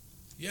 buddy?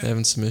 Yeah.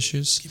 Having some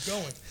issues? Keep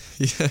going.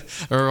 Yeah.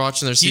 I remember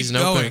watching their season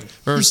opener. I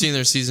remember seeing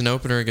their season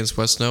opener against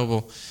West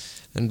Noble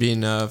and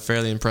being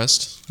fairly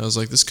impressed. I was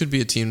like, this could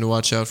be a team to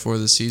watch out for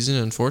this season.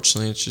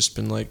 Unfortunately, it's just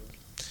been like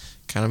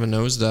kind of a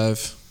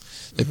nosedive.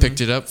 They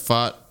picked it up,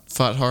 fought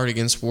hard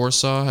against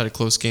Warsaw, had a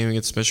close game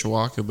against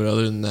Mishawaka, but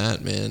other than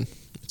that, man,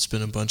 it's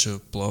been a bunch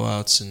of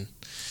blowouts and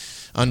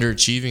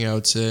underachieving, I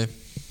would say,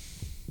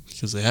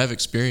 because they have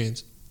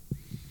experience.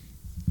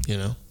 You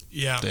know?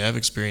 Yeah. They have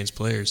experienced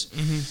players.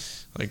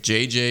 Like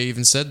JJ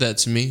even said that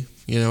to me,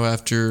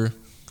 after,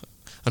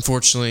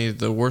 unfortunately,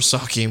 the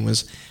Warsaw game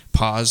was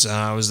paused and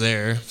I was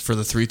there for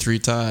the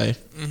 3-3 tie.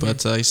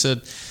 But he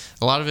said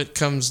a lot of it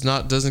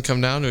doesn't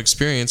come down to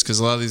experience because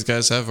a lot of these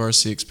guys have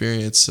varsity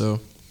experience, so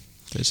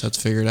they just have to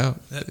figure it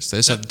out. They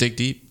just have to dig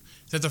deep.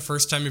 Is that the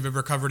first time you've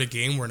ever covered a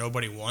game where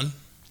nobody won?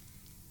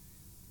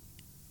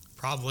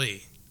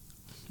 Probably.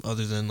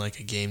 Other than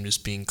like a game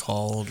just being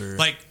called or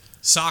like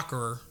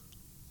soccer.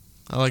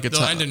 I like it.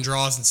 They'll end in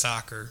draws in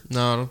soccer.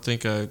 No, I don't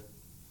think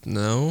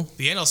No.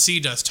 The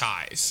NLC does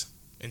ties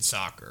in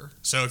soccer.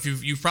 So if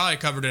you've probably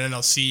covered an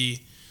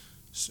NLC,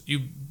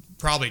 you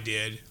probably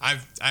did.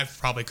 I've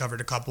probably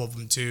covered a couple of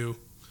them too.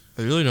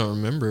 I really don't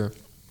remember.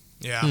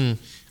 Yeah.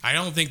 I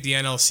don't think the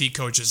NLC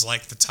coaches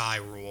like the tie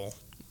rule.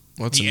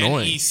 What's the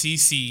annoying?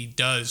 NECC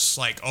does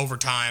like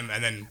overtime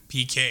and then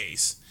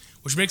PKs,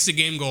 which makes the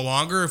game go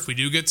longer if we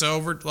do get to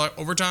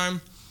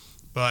overtime.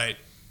 But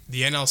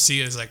the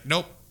NLC is like,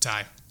 nope,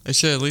 tie. They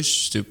should at least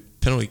just do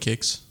penalty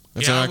kicks.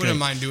 I wouldn't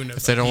mind doing it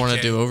if they don't want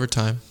to do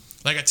overtime.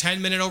 Like a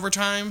 10-minute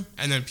overtime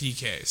and then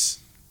PKs.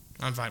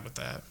 I'm fine with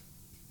that.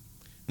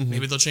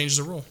 Maybe they'll change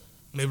the rule.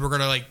 Maybe we're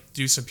going to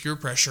do some peer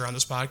pressure on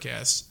this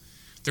podcast.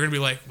 They're going to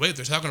be like, wait,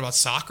 they're talking about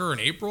soccer in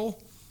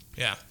April?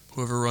 Yeah.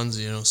 Whoever runs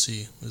the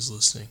NLC is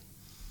listening.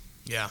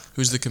 Yeah.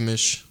 Who's the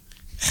commish?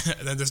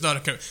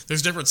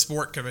 There's different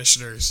sport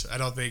commissioners. I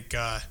don't think.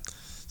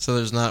 So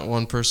there's not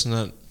one person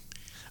that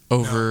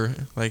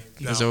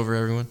is over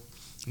everyone?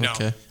 No.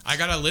 Okay. I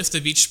got a list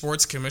of each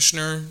sports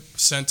commissioner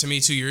sent to me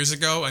 2 years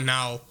ago, and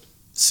now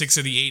 6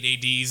 of the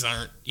 8 ADs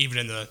aren't even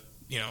in the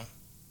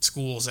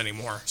schools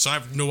anymore. So I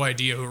have no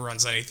idea who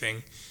runs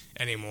anything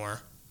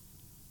anymore.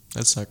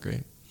 That's not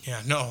great.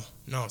 Yeah, no,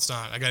 it's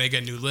not. I got to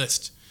get a new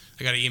list.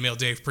 I got to email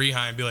Dave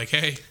Preheim and be like,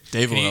 hey,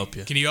 Dave will help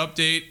you. Can you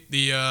update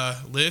the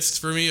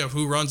list for me of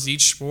who runs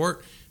each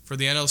sport for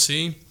the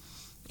NLC?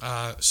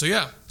 So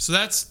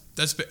that's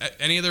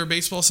any other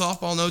baseball,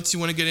 softball notes you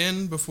want to get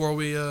in before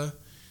we?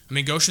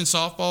 Goshen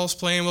softball's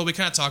playing well. We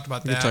kind of talked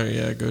about that.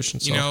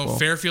 Goshen softball.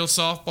 Fairfield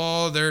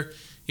softball. They're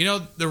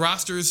the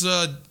roster's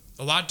a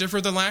lot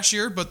different than last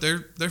year, but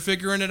they're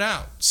figuring it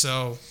out.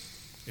 So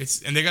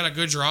and they got a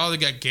good draw. They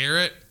got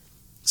Garrett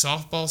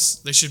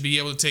softball, they should be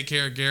able to take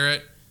care of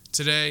Garrett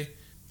today.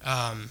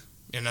 And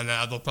then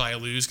they'll probably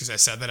lose because I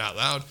said that out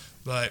loud.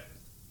 But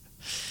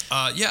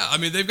yeah, I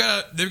mean they've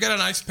got a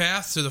nice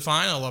path to the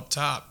final up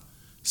top.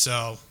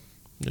 So.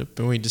 Yep,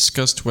 and we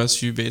discussed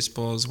Westview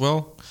baseball as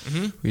well.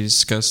 Mm-hmm. We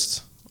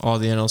discussed all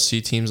the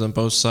NLC teams on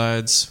both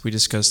sides. We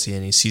discussed the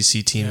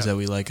NECC teams that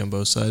we like on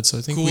both sides. So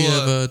I think we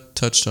have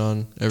touched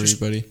on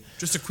everybody.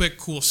 Just a quick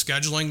cool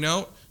scheduling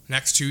note.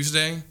 Next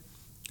Tuesday,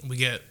 we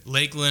get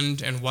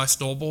Lakeland and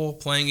West Noble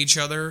playing each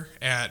other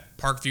at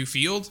Parkview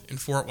Field in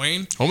Fort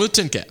Wayne. Home of the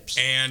Tin Caps.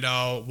 And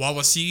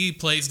Wawasee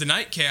plays the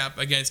nightcap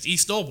against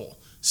East Noble.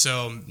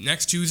 So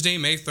next Tuesday,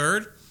 May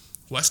 3rd,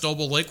 West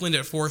Noble, Lakeland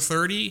at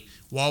 4:30,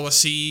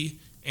 Wawasee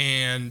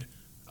and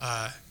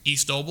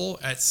East Noble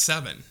at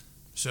 7.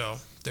 So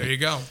there you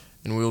go.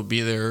 And we'll be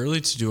there early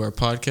to do our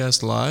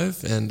podcast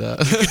live. And we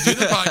could do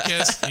the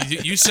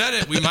podcast. You said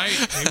it. Maybe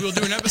we'll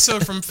do an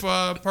episode from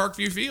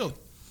Parkview Field.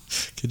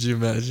 Could you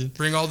imagine?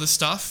 Bring all this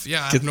stuff.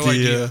 Yeah, I have no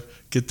idea.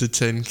 Get the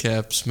Tin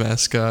Caps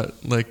mascot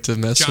to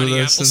mess Johnny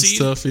with us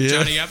Appleseed, and stuff. Yeah.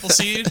 Johnny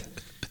Appleseed.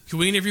 Can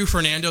we interview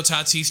Fernando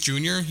Tatis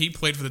Jr.? He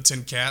played for the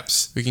Tin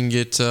Caps. We can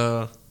get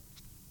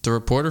the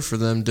reporter for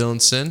them,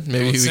 Dylan Sin.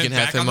 Maybe we can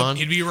have him on.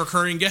 He'd be a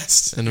recurring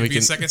guest. And It'd be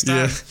a second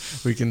time. Yeah,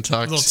 we can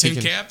talk little Tin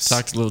Caps.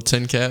 Talk to little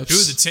Tin Caps.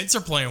 Dude, the Tins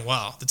are playing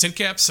well. The Tin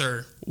Caps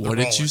are. What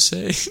did you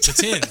say? The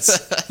Tins.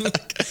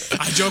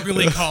 I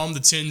jokingly call them the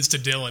Tins to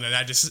Dylan, and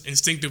I just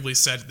instinctively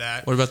said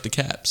that. What about the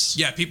Caps?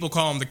 Yeah, people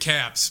call them the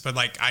Caps, but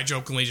I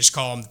jokingly just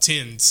call them the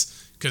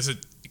Tins because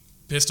it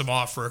pissed him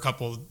off for a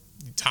couple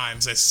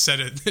times. I said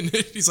it, and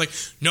he's like,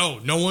 no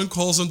one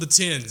calls them the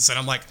Tins. And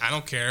I'm like, I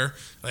don't care.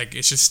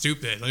 It's just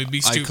stupid. Let me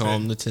be stupid. I call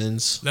them the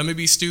Tins. Let me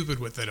be stupid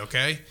with it,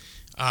 okay?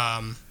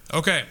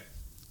 Okay.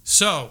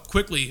 So,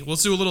 quickly,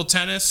 let's do a little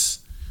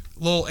tennis,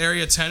 little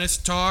area tennis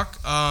talk.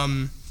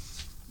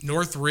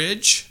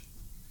 Northridge,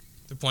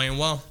 they're playing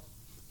well.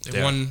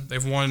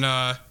 They've won,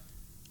 I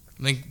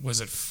think, was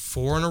it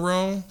 4 in a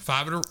row?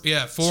 5 in a row?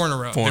 Yeah, 4 in a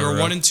row. They were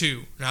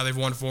 1-2. Now they've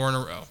won 4 in a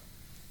row.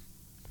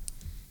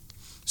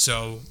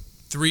 So,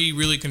 3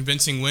 really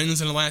convincing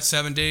wins in the last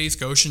 7 days.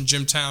 Goshen,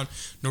 Jimtown,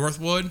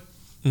 Northwood.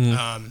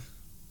 Mm-hmm.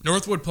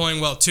 Northwood playing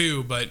well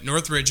too, but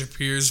Northridge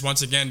appears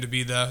once again to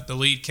be the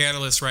lead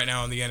catalyst right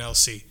now in the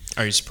NLC.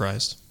 Are you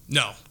surprised?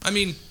 No. I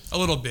mean, a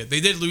little bit. They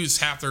did lose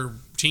half their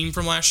team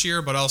from last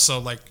year, but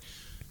also,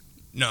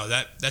 no,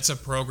 that's a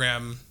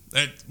program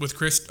that with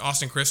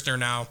Austin Christner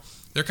now,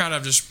 they're kind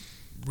of just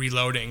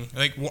reloading.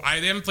 They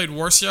haven't played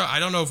Warsaw. I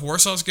don't know if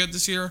Warsaw's good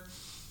this year.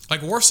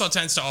 Warsaw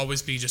tends to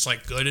always be just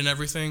good in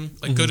everything,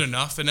 mm-hmm. good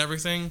enough in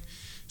everything.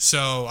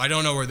 So I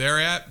don't know where they're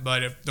at,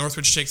 but if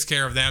Northridge takes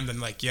care of them, then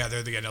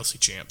they're the NLC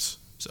champs.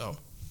 So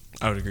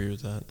I would agree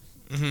with that.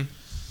 Mm-hmm.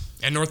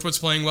 And Northwood's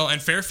playing well,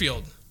 and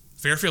Fairfield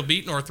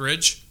beat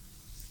Northridge.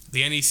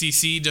 The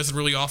NECC doesn't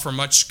really offer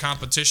much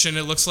competition,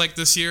 it looks like,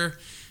 this year.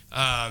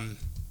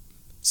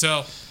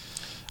 So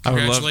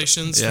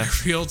congratulations,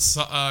 Fairfield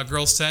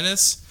girls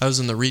tennis. I was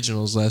in the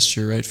regionals last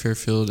year, right?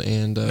 Fairfield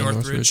and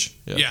Northridge.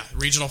 Yep. Yeah,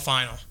 regional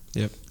final.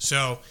 Yep.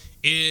 So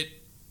the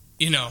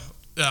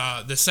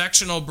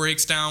sectional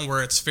breaks down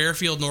where it's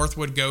Fairfield,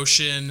 Northwood,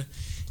 Goshen,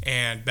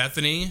 and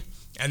Bethany,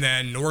 and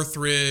then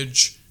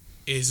Northridge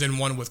is in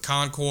one with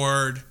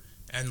Concord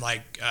and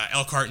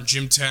Elkhart and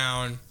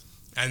Jimtown,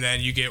 and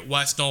then you get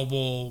West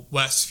Noble,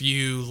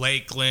 Westview,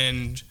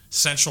 Lakeland,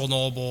 Central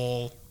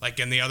Noble,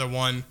 in the other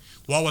one.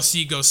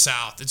 Wawasee goes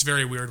south. It's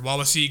very weird.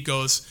 Wawasee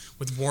goes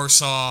with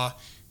Warsaw,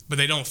 but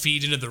they don't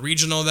feed into the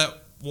regional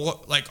that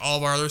all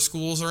of our other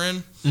schools are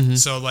in. Mm-hmm.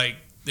 So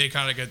they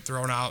kind of get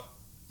thrown out.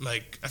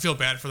 I feel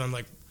bad for them.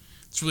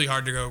 It's really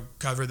hard to go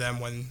cover them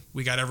when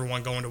we got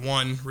everyone going to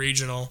one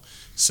regional.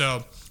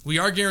 So we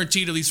are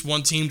guaranteed at least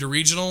one team to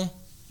regional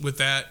with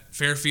that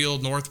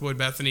Fairfield, Northwood,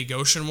 Bethany,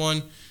 Goshen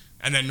one.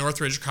 And then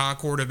Northridge,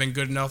 Concord have been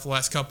good enough the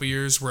last couple of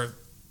years where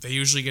they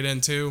usually get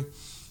in too.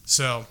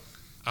 So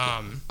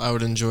I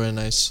would enjoy a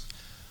nice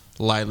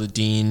Lila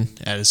Dean,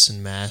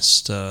 Addison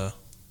Mast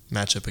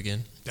matchup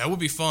again. That would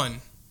be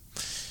fun.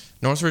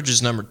 Northridge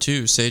is number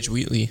 2, Sage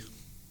Wheatley.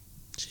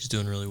 She's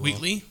doing really well.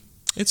 Wheatley?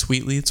 It's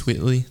Wheatley. It's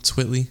Wheatley. It's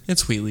Whitley.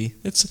 It's Wheatley.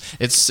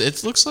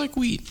 It looks like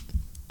wheat.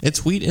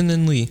 It's wheat and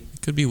then Lee.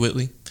 It could be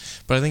Whitley,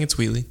 but I think it's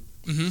Wheatley.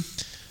 Mm-hmm.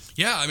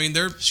 Yeah, I mean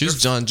she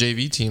was on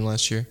JV team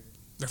last year.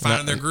 They're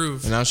finding their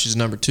groove, and now she's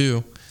number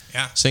 2.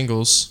 Yeah,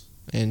 singles,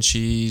 and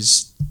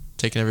she's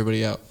taking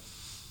everybody out.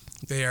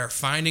 They are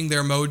finding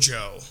their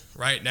mojo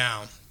right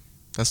now.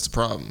 That's the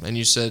problem. And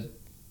you said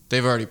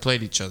they've already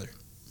played each other.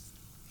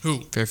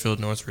 Who? Fairfield,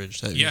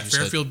 Northridge.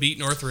 Fairfield beat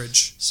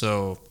Northridge.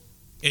 So.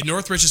 In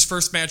Northridge's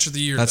first match of the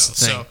year, That's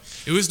the thing. So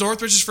it was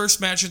Northridge's first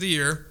match of the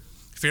year.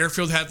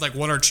 Fairfield had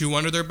 1 or 2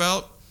 under their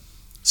belt.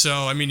 So,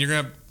 I mean, you're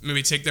going to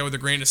maybe take that with a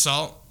grain of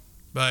salt.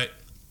 But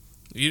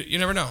you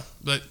never know.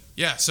 But,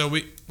 yeah, so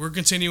we're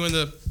continuing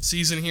the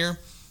season here.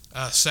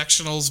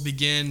 Sectionals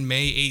begin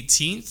May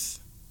 18th,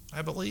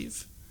 I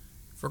believe,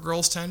 for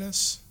girls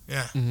tennis.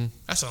 Yeah,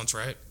 That sounds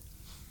right.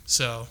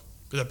 So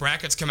the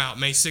brackets come out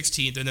May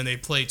 16th, and then they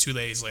play 2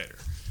 days later.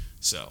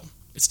 So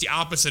It's the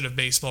opposite of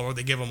baseball where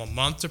they give them a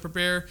month to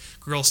prepare.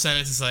 Girls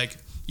tennis is like,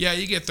 yeah,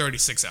 you get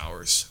 36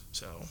 hours.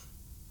 So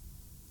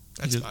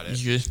that's about it.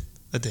 You get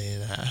a day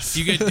and a half.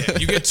 You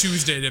get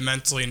Tuesday to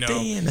mentally know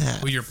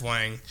who you're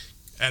playing,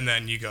 and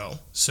then you go.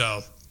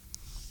 So,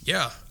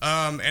 yeah.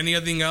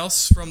 Anything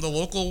else from the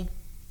local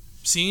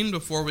scene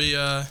before we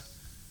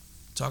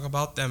talk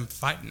about them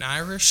fighting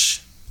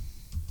Irish?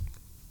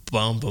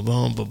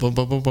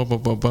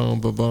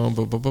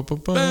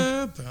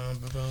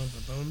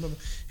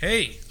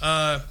 Hey,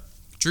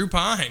 Drew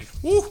Pine.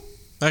 Woo!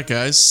 That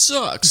guy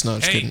sucks. No, I'm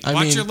just kidding.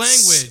 Watch your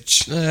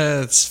language.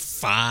 That's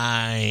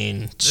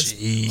fine.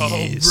 Jeez. Oh,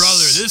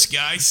 brother, this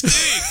guy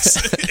stinks.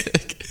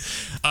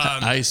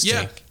 I stink.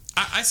 Yeah,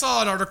 I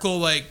saw an article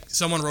like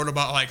someone wrote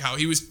about like how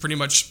he was pretty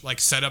much like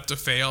set up to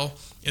fail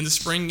in the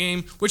spring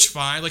game, which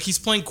fine. Like he's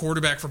playing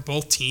quarterback for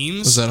both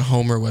teams. Was that a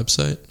Homer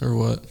website or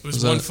what? It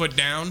was 1 foot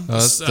down.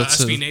 That's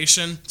SB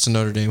Nation. It's a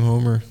Notre Dame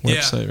Homer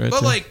website, right?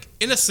 But there. like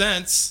in a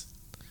sense,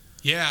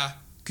 yeah,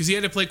 because he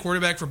had to play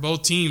quarterback for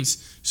both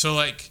teams. So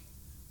like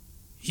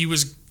he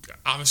was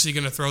obviously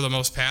going to throw the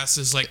most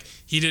passes. Like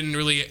he didn't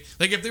really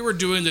like if they were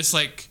doing this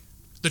like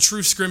the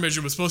true scrimmage.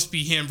 It was supposed to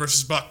be him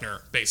versus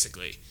Buckner,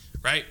 basically,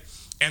 right?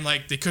 And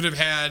like they could have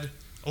had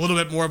a little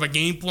bit more of a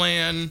game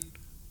plan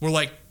where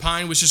like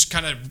Pine was just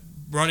kind of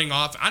running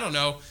off. I don't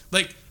know.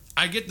 Like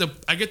I get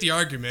the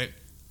argument.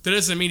 That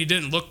doesn't mean he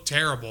didn't look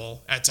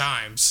terrible at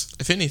times.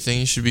 If anything,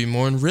 he should be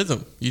more in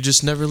rhythm. You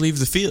just never leave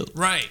the field.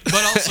 Right.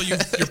 But also you're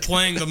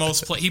playing the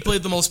most play. He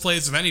played the most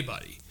plays of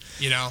anybody.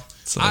 You know?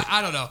 Like,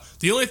 I don't know.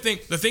 The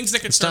things that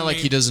could It's not like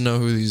he doesn't know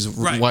who these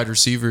wide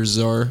receivers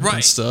are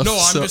and stuff. No,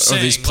 I'm just saying.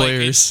 Or these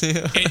players.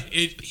 Like,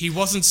 he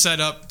wasn't set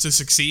up to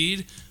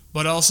succeed,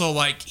 but also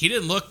like he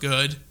didn't look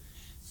good.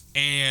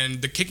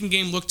 And the kicking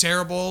game looked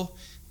terrible.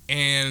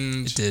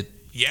 And it did.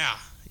 Yeah.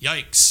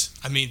 Yikes.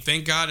 I mean,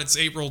 thank God it's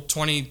April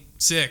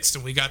 26th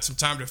and we got some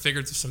time to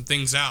figure some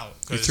things out.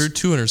 He threw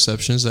 2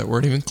 interceptions that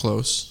weren't even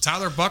close.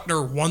 Tyler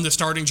Buckner won the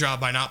starting job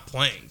by not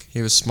playing.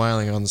 He was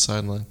smiling on the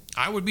sideline.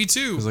 I would be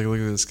too. He was like,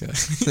 look at this guy.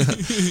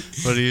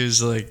 But he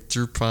was like,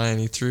 Drew Pine,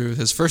 he threw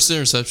his first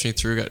interception he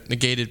threw got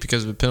negated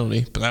because of a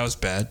penalty, but that was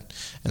bad.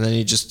 And then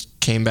he just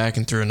came back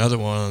and threw another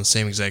one on the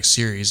same exact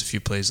series a few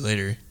plays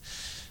later.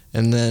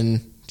 And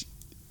then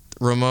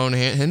Ramon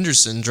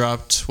Henderson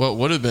dropped what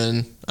would have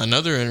been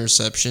another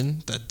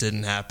interception that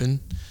didn't happen.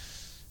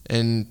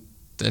 And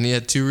then he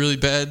had 2 really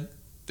bad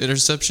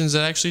interceptions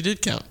that actually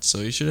did count. So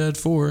he should have had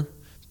 4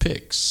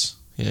 picks.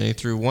 He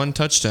threw 1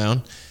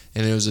 touchdown,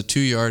 and it was a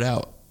 2-yard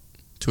out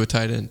to a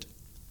tight end.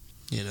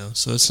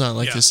 So it's not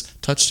like his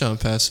touchdown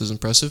pass was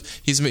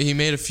impressive. He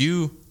made a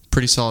few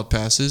pretty solid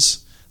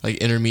passes, like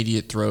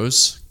intermediate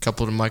throws, a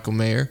couple to Michael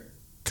Mayer,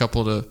 a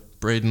couple to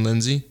Braden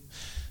Lindsey.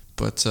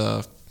 But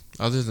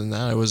other than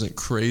that, I wasn't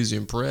crazy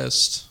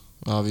impressed.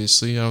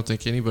 Obviously, I don't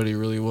think anybody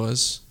really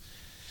was.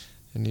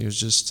 And he was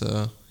just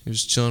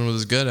chilling with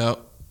his gut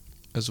out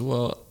as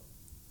well.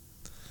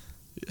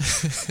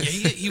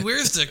 Yeah, he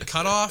wears the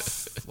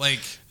cutoff. Like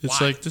it's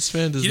why? Like this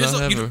man does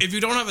not have if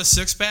you don't have a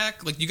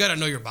 6-pack, like you got to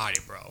know your body,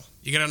 bro.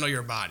 You got to know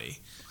your body.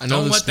 I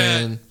know this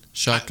man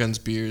shotguns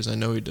beers. I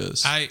know he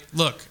does. I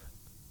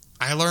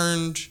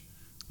learned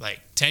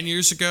like 10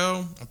 years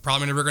ago. I'm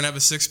probably never gonna have a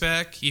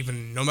 6-pack,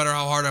 even no matter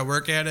how hard I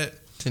work at it.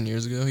 10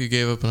 years ago, you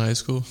gave up in high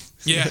school.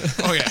 Yeah.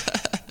 Oh yeah.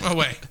 No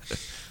way.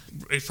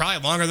 It's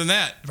probably longer than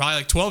that. Probably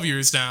like 12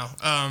 years now.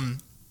 I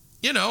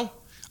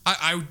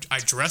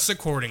dress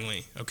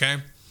accordingly. Okay.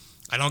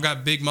 I don't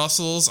got big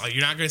muscles.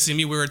 You're not gonna see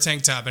me wear a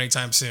tank top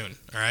anytime soon.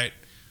 All right.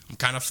 I'm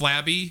kind of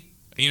flabby.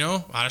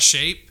 Out of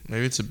shape.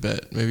 Maybe it's a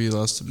bet. Maybe you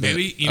lost a bet.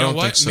 Maybe, you know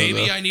what?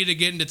 Maybe I need to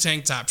get into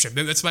tank top shape.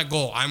 That's my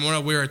goal. I'm going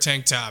to wear a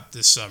tank top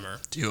this summer.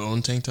 Do you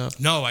own tank top?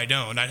 No, I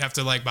don't. I'd have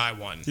to, buy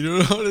one. You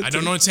don't own I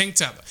don't own a tank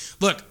top.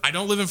 Look, I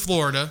don't live in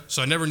Florida,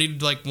 so I never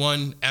needed,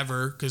 one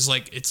ever because,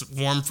 it's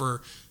warm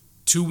for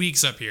 2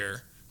 weeks up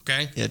here.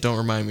 Okay? Yeah, don't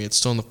remind me. It's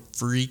still in the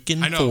freaking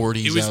 40s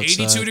outside. It was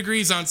 82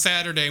 degrees on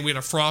Saturday, and we had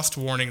a frost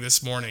warning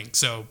this morning.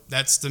 So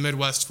that's the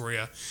Midwest for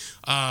you.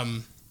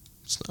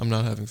 I'm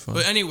not having fun.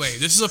 But anyway,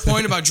 this is a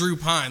point about Drew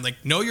Pine.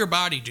 Know your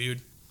body,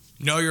 dude.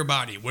 Know your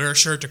body. Wear a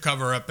shirt to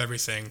cover up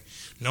everything.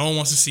 No one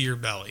wants to see your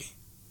belly.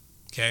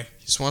 Okay?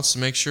 He just wants to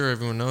make sure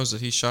everyone knows that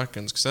he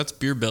shotguns, because that's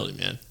beer belly,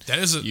 man. That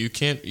is you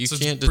can't deny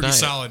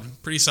it.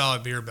 Pretty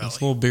solid beer belly.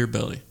 It's a little beer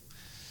belly.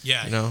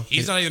 Yeah.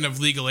 He's not even of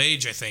legal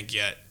age, I think,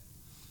 yet.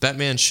 That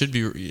man should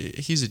be.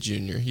 He's a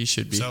junior. He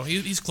should be. So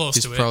he's close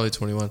to it. He's probably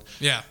 21.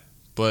 Yeah.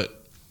 But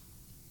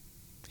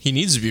he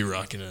needs to be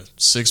rocking a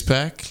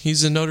 6-pack.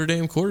 He's a Notre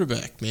Dame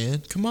quarterback,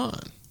 man. Come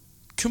on.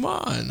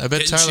 I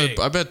bet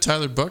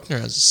Tyler Buckner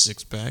has a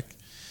 6-pack.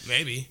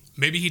 Maybe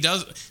he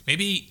does.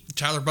 Maybe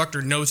Tyler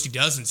Buckner knows he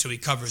doesn't, so he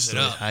covers it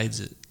up. He hides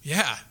it.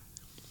 Yeah.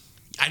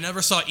 I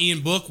never saw Ian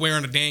Book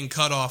wearing a dang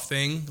cutoff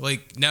thing.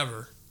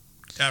 Never.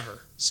 Ever.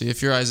 See,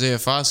 if you're Isaiah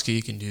Foskey,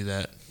 you can do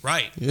that.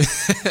 Right. You need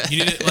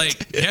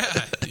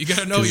it, you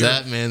gotta know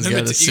that man's got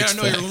a 6-pack. You gotta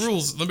know your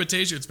rules,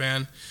 limitations,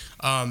 man.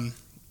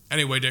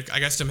 Anyway, Dick, I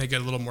guess to make it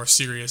a little more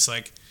serious,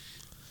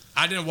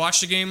 I didn't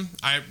watch the game.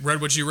 I read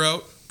what you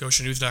wrote,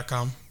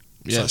 GoshenNews.com.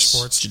 Yes,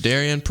 Sports.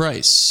 Jadarian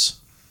Price,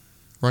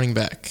 running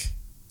back.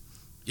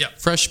 Yep.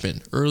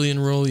 Freshman, early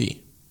enrollee.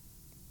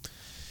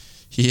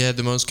 He had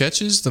the most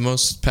catches, the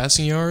most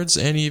passing yards,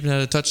 and he even had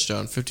a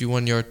touchdown,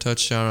 51-yard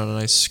touchdown on a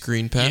nice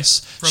screen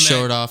pass. Yeah.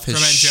 Showed off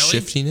his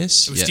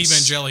shiftiness. It was Steve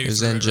Angeli. It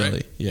was Angeli,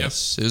 right?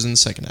 Yes. Yep. It was in the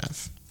second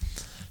half.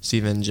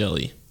 Steve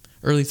Angeli.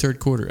 Early third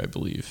quarter, I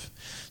believe.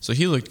 So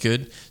he looked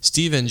good.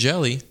 Steve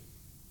Angeli,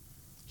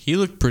 he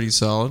looked pretty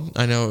solid.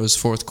 I know it was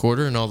fourth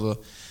quarter, and all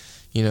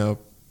the,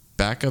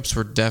 backups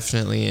were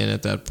definitely in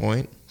at that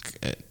point.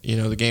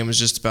 The game was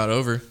just about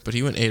over, but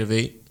he went 8 of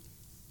 8.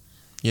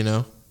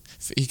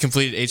 He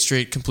completed 8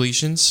 straight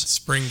completions.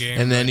 Spring game.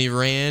 And then he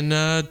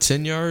ran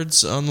 10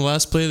 yards on the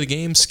last play of the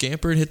game,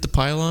 scampered, hit the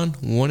pylon,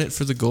 won it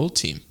for the gold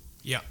team.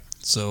 Yeah.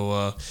 So,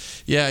 I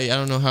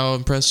don't know how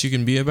impressed you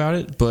can be about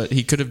it, but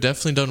he could have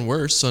definitely done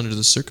worse under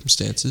the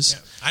circumstances.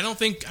 Yeah. I don't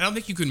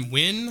think you can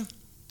win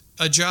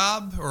a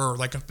job or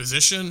like a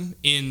position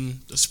in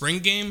the spring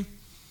game,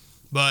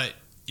 but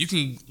you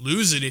can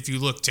lose it if you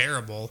look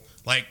terrible.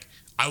 Like,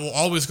 I will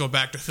always go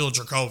back to Phil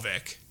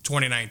Dracovic.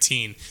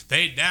 2019.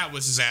 That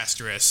was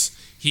disastrous.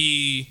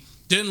 He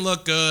didn't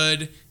look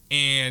good,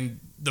 and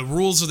the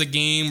rules of the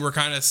game were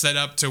kind of set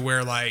up to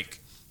where,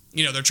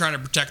 they're trying to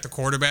protect the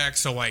quarterback.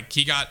 So,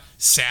 he got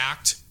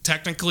sacked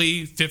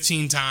technically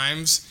 15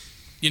 times,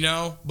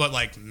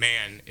 but,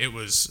 man, it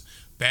was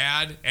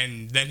bad.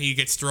 And then he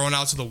gets thrown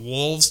out to the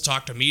Wolves,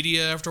 talk to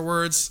media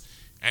afterwards,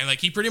 and,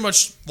 he pretty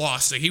much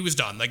lost. He was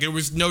done. There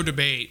was no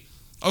debate.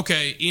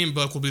 Okay, Ian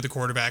Book will be the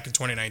quarterback in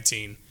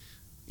 2019,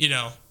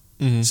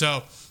 Mm-hmm.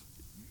 So,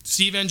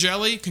 Steve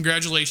Angeli,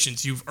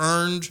 congratulations. You've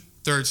earned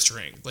third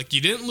string. You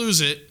didn't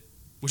lose it,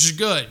 which is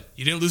good.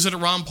 You didn't lose it at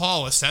Ron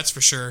Paulus, that's for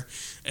sure.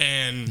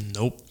 And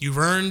nope. You've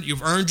earned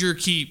your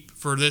keep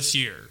for this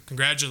year.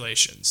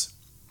 Congratulations.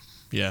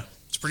 Yeah.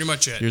 That's pretty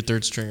much it. Your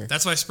third stringer.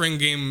 That's my spring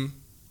game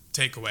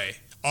takeaway.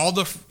 All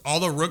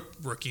the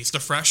rookies, the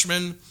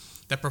freshmen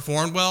that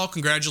performed well,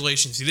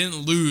 congratulations. You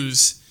didn't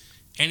lose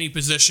any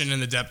position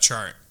in the depth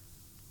chart.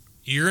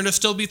 You're going to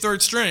still be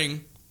third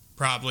string,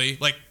 probably.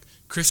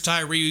 Chris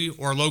Tyree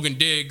or Logan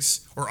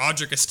Diggs or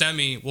Audric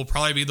Estime will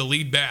probably be the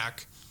lead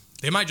back.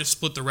 They might just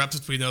split the reps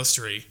between those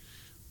three.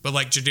 But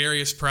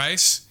Jadarius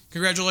Price,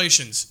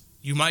 congratulations.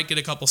 You might get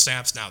a couple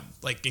snaps now,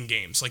 in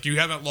games. You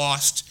haven't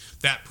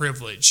lost that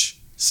privilege.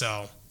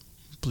 So,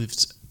 I believe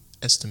it's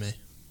Estime.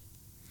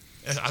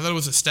 I thought it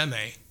was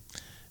Estime.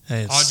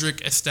 Hey,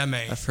 Audric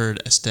Estime. I've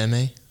heard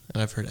Estime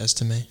and I've heard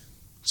Estime.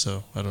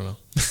 So I don't know.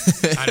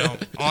 I don't.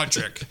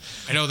 Audric.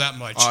 I know that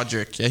much.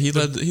 Audric. Yeah, he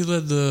led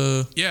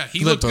the. Yeah,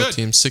 he led looked both good.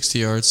 teams. 60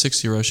 yards,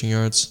 60 rushing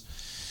yards.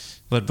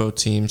 Led both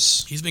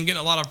teams. He's been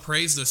getting a lot of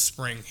praise this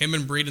spring. Him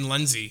and Braden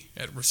Lenzy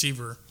at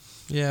receiver.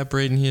 Yeah,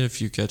 Braden, he had a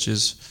few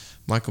catches.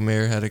 Michael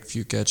Mayer had a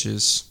few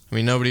catches.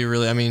 Nobody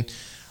really. A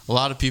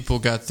lot of people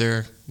got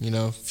their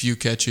few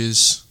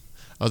catches.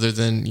 Other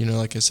than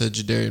like I said,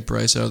 Jadarian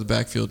Price out of the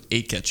backfield,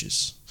 8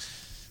 catches.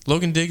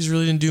 Logan Diggs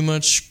really didn't do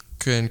much.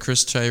 And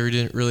Chris Tyree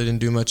didn't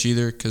do much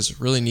either because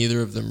really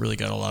neither of them really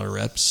got a lot of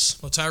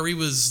reps. Well, Tyree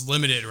was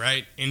limited,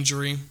 right?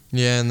 Injury.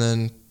 Yeah, and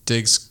then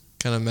Diggs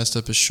kind of messed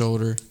up his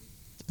shoulder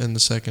in the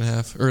second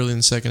half, early in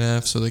the second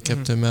half, so they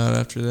kept him out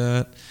after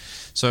that.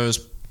 So it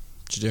was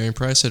Jadarian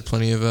Price had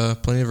plenty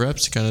of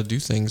reps to kind of do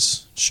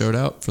things, showed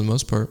out for the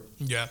most part.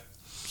 Yeah.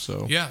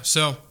 So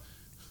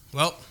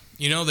well,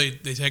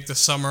 they take the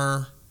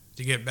summer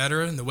to get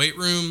better in the weight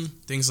room,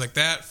 things like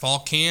that.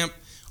 Fall camp,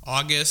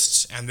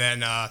 August, and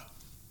then.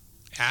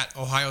 At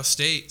Ohio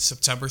State,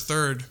 September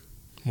 3rd.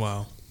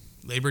 Wow.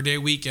 Labor Day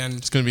weekend.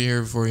 It's going to be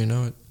here before you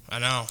know it. I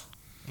know.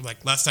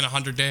 Less than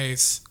 100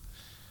 days.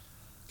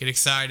 Get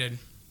excited.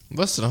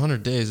 Less than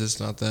 100 days, it's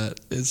not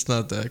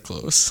that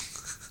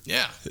close.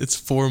 Yeah. It's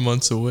 4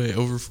 months away,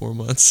 over 4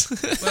 months.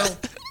 Well,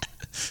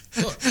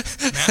 look,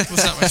 math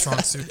was not my strong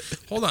suit.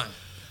 Hold on.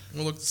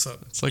 We'll look this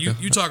up. It's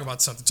you talk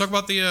about something. Talk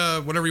about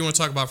the whatever you want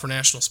to talk about for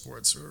national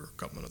sports for a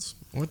couple minutes.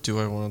 What do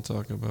I want to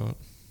talk about?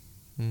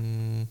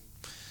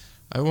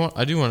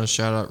 I do want to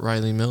shout out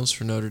Riley Mills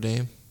for Notre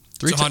Dame.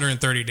 It's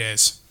 130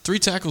 days. 3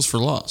 tackles for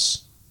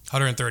loss.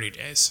 130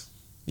 days.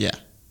 Yeah.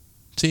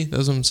 See,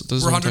 those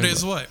we're 100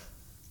 days away.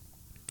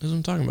 That's what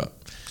I'm talking about.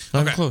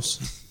 Not okay. Close.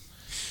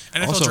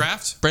 NFL also,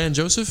 draft. Braden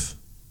Joseph.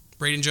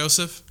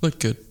 Looked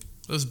good.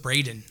 It was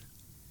Braden.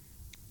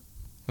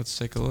 Let's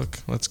take a look.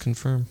 Let's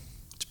confirm.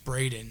 It's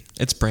Braden.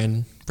 It's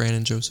Brandon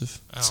Joseph.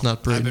 It's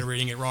not Braden. I've been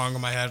reading it wrong in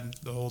my head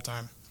the whole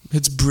time.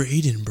 It's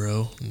Braden,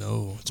 bro.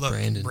 No, it's Look,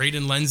 Brandon.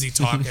 Braden Lenzy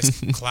talk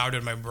has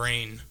clouded my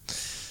brain.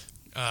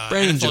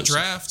 Brandon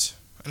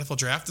NFL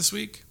draft this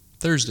week.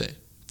 Thursday,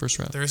 first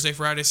round. Thursday,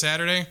 Friday,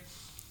 Saturday.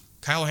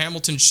 Kyle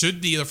Hamilton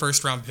should be the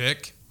first round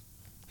pick.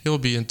 He'll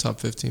be in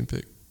top 15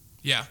 pick.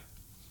 Yeah.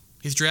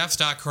 His draft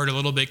stock hurt a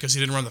little bit because he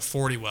didn't run the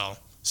 40 well.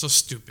 So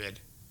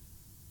stupid.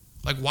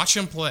 Watch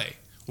him play.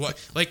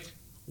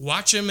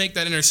 Watch him make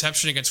that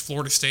interception against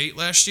Florida State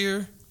last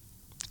year.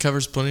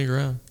 Covers plenty of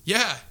ground.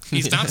 Yeah,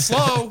 he's not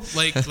slow.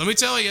 Let me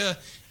tell you.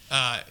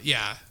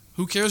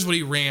 Who cares what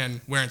he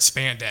ran wearing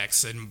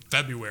spandex in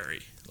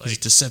February? He's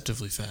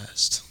deceptively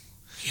fast.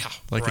 Yeah,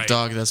 like a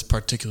dog that's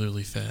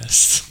particularly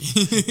fast.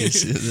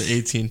 It's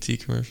the AT&T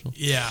commercial.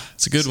 Yeah.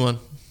 It's a good one.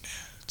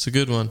 It's a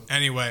good one.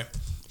 Anyway,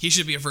 he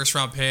should be a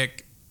first-round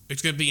pick.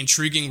 It's going to be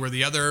intriguing where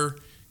the other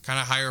kind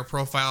of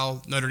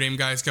higher-profile Notre Dame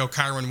guys go.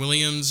 Kyron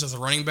Williams as a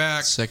running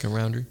back. Second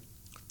rounder.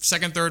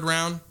 Second, third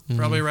round,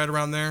 probably right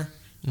around there.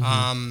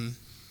 Mm-hmm.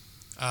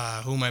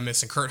 Who am I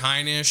missing? Kurt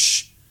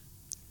Heinisch,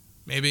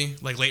 maybe,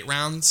 like late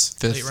rounds.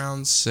 Fifth, late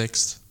rounds.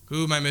 Sixth.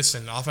 Who am I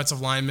missing?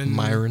 Offensive lineman.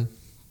 Myron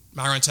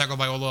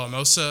Tagovailoa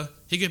Amosa.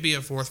 He could be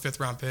a fourth,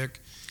 fifth-round pick.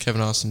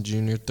 Kevin Austin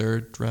Jr.,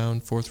 third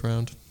round, fourth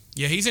round.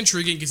 Yeah, he's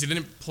intriguing because he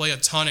didn't play a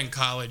ton in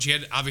college. He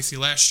had, obviously,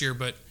 last year,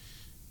 but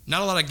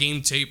not a lot of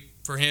game tape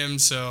for him.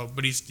 So,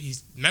 but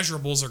he's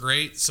measurables are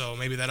great, so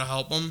maybe that'll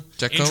help him.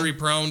 Jack Injury Cohn?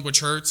 prone,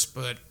 which hurts,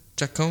 but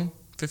Jack Cohn,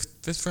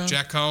 fifth round.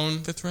 Jack Cohn,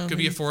 fifth round, could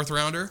be a fourth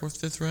rounder.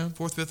 Fourth, fifth round.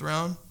 Fourth, fifth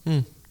round.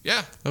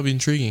 Yeah, That'll be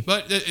intriguing.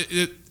 but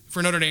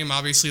for Notre Dame,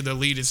 obviously the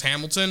lead is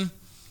Hamilton,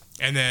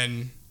 and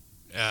then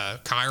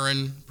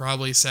Kyron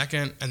probably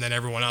second, and then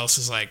everyone else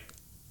is like,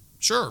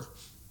 sure.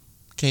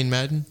 Kane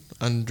Madden,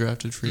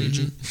 undrafted free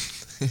agent.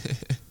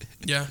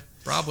 Yeah,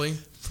 probably.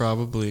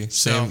 Probably.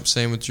 So-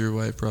 Same with Drew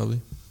White,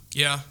 probably.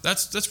 Yeah,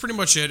 that's pretty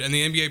much it. And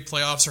the NBA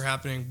playoffs are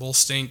happening. Bulls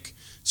stink.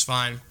 It's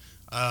fine.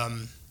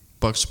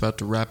 Bucks about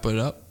to wrap it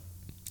up.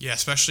 Yeah,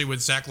 especially with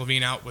Zach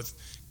LaVine out with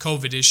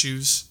COVID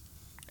issues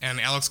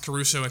and Alex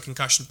Caruso in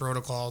concussion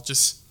protocol.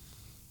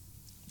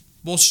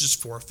 Bulls should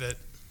just forfeit.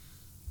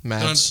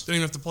 Mavs. Don't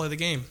even have to play the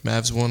game.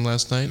 Mavs won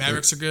last night.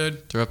 Mavericks are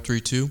good. They're up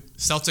 3-2.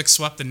 Celtics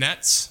swept the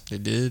Nets. They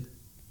did.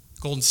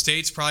 Golden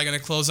State's probably going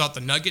to close out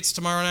the Nuggets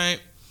tomorrow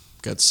night.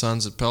 Got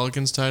Suns at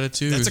Pelicans tied at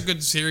 2. That's a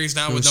good series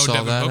now Who with no saw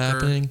Devin that Booker.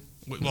 happening?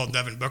 Well,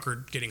 Devin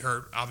Booker getting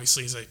hurt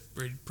obviously is a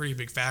pretty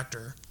big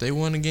factor. They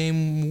won a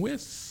game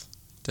with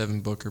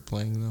Devin Booker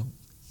playing, though.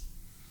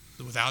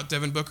 Without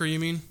Devin Booker, you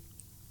mean?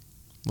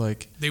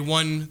 Like They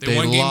won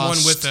game one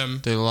with him.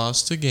 They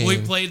lost a game. Well,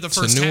 he played the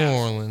first to New half.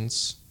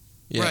 Orleans.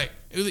 Yeah. Right.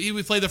 He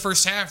would play the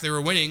first half. They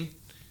were winning.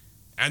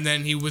 And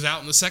then he was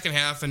out in the second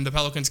half, and the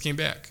Pelicans came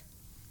back.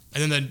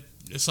 And then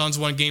the Suns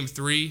won game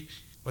 3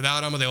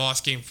 without him, and they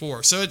lost game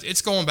 4. So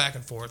it's going back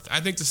and forth. I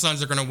think the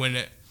Suns are going to win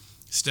it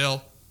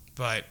still,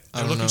 but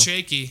they're looking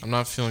shaky. I'm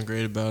not feeling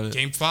great about it.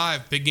 Game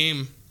 5, big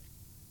game.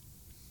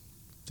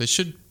 They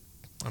should.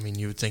 I mean,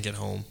 you would think at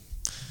home.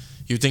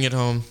 You would think at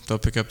home they'll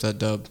pick up that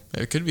dub.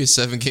 It could be a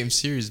 7-game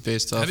series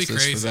based off That'd be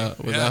this. crazy.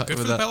 Without, good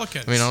for the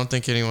Pelicans. I mean, I don't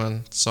think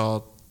anyone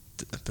saw.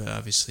 But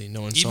obviously,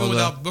 no one saw Even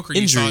without Booker,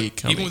 injury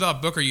coming. Even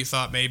without Booker, you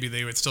thought maybe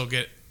they would still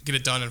get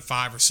it done in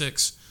 5 or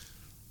 6.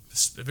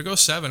 If it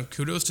goes 7,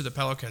 kudos to the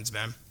Pelicans,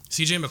 man.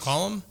 CJ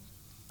McCollum,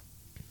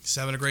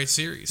 7 a great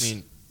series. I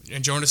mean,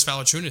 and Jonas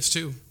Valanciunas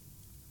too.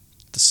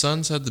 The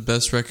Suns had the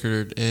best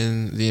record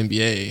in the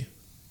NBA.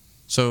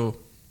 So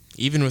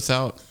even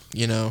without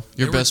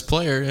your best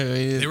player, I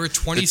mean, they were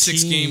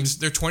 26 games.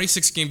 They're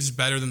 26 games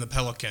better than the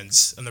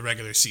Pelicans in the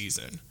regular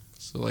season.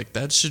 So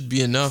that should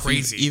be enough.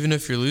 Crazy. Even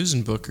if you're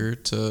losing Booker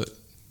to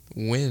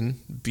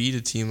beat a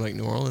team like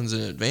New Orleans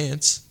in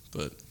advance.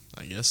 But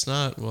I guess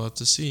not. We'll have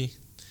to see.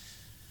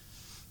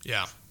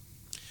 Yeah.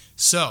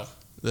 So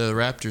The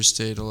Raptors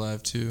stayed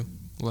alive too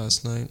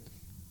last night.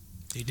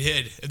 they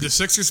did. If the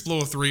Sixers blow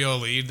a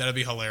 3-0 lead, that'd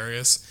be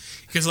hilarious.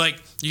 Because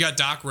you got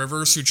Doc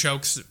Rivers who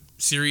chokes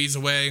series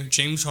away.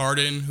 James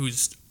Harden,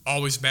 who's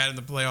always bad in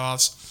the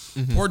playoffs.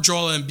 Mm-hmm. Poor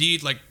Joel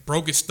Embiid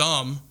broke his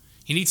thumb.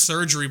 He needs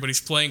surgery, but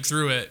he's playing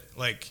through it.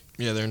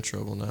 Yeah, they're in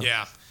trouble now.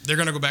 Yeah, they're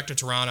gonna go back to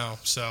Toronto.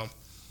 So,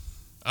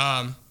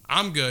 I'm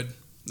good.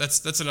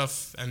 That's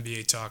enough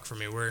NBA talk for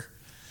me. We're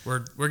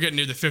getting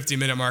near the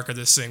 50-minute mark of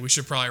this thing. We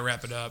should probably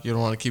wrap it up. You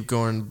don't want to keep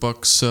going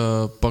Bucks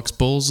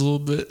Bulls a little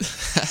bit?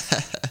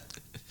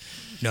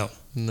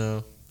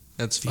 No.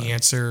 That's fine. The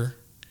answer,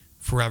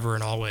 forever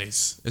and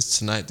always. It's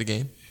tonight the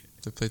game?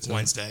 They play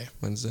tonight?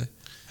 Wednesday.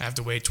 I have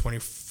to wait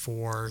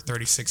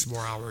 36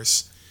 more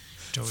hours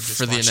to just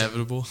for the watch them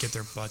inevitable. get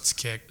their butts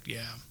kicked.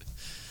 Yeah.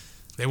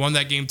 They won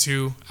that game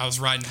too. I was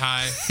riding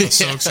high. I was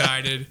so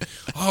excited.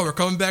 Oh, we're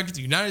coming back to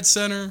the United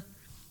Center.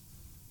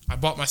 I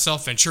bought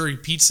myself Venturi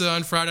pizza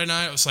on Friday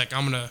night. I was like,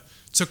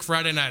 took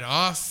Friday night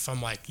off.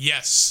 I'm like,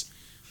 yes,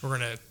 we're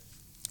going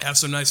to have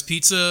some nice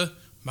pizza.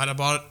 Might have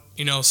bought,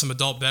 some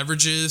adult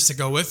beverages to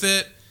go with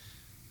it.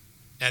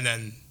 And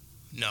then,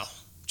 no,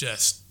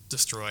 just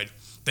destroyed.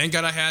 Thank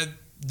God I had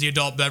the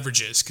adult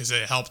beverages because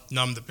it helped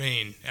numb the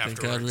pain afterwards.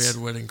 Thank God we had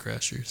Wedding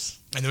Crashers.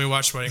 And then we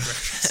watched Wedding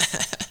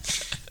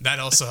Crashers. That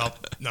also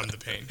helped numb the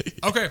pain.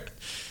 Okay,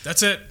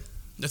 that's it.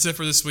 That's it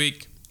for this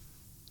week,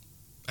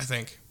 I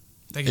think.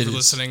 Thank you for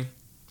listening.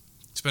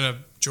 It's been a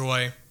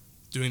joy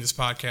doing this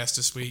podcast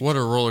this week. What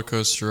a roller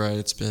coaster ride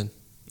it's been.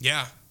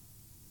 Yeah.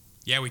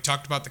 Yeah, we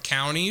talked about the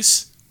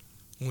counties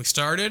when we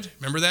started.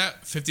 Remember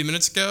that 50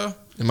 minutes ago?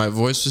 And my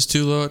voice was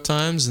too low at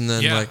times, and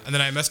then and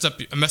then I messed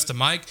the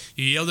mic.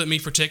 You yelled at me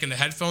for taking the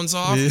headphones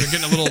off. They're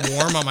getting a little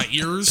warm on my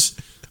ears.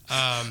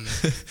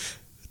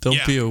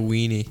 Don't be a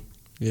weenie.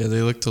 Yeah,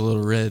 they looked a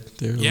little red.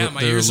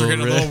 My ears are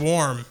getting a little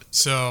warm.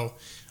 So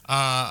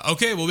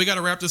Okay, well, we got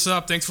to wrap this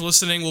up. Thanks for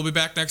listening. We'll be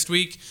back next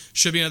week.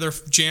 Should be another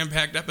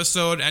jam-packed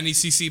episode.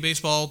 NECC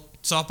baseball,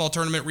 softball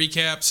tournament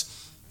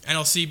recaps,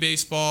 NLC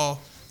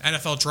baseball,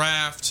 NFL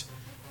draft.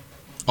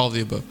 All of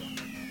the above.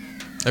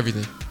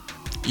 Everything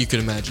you could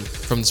imagine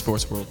from the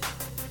sports world.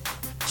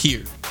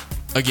 Here,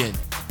 again,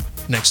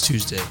 next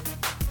Tuesday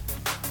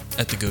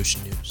at the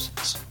Goshen News.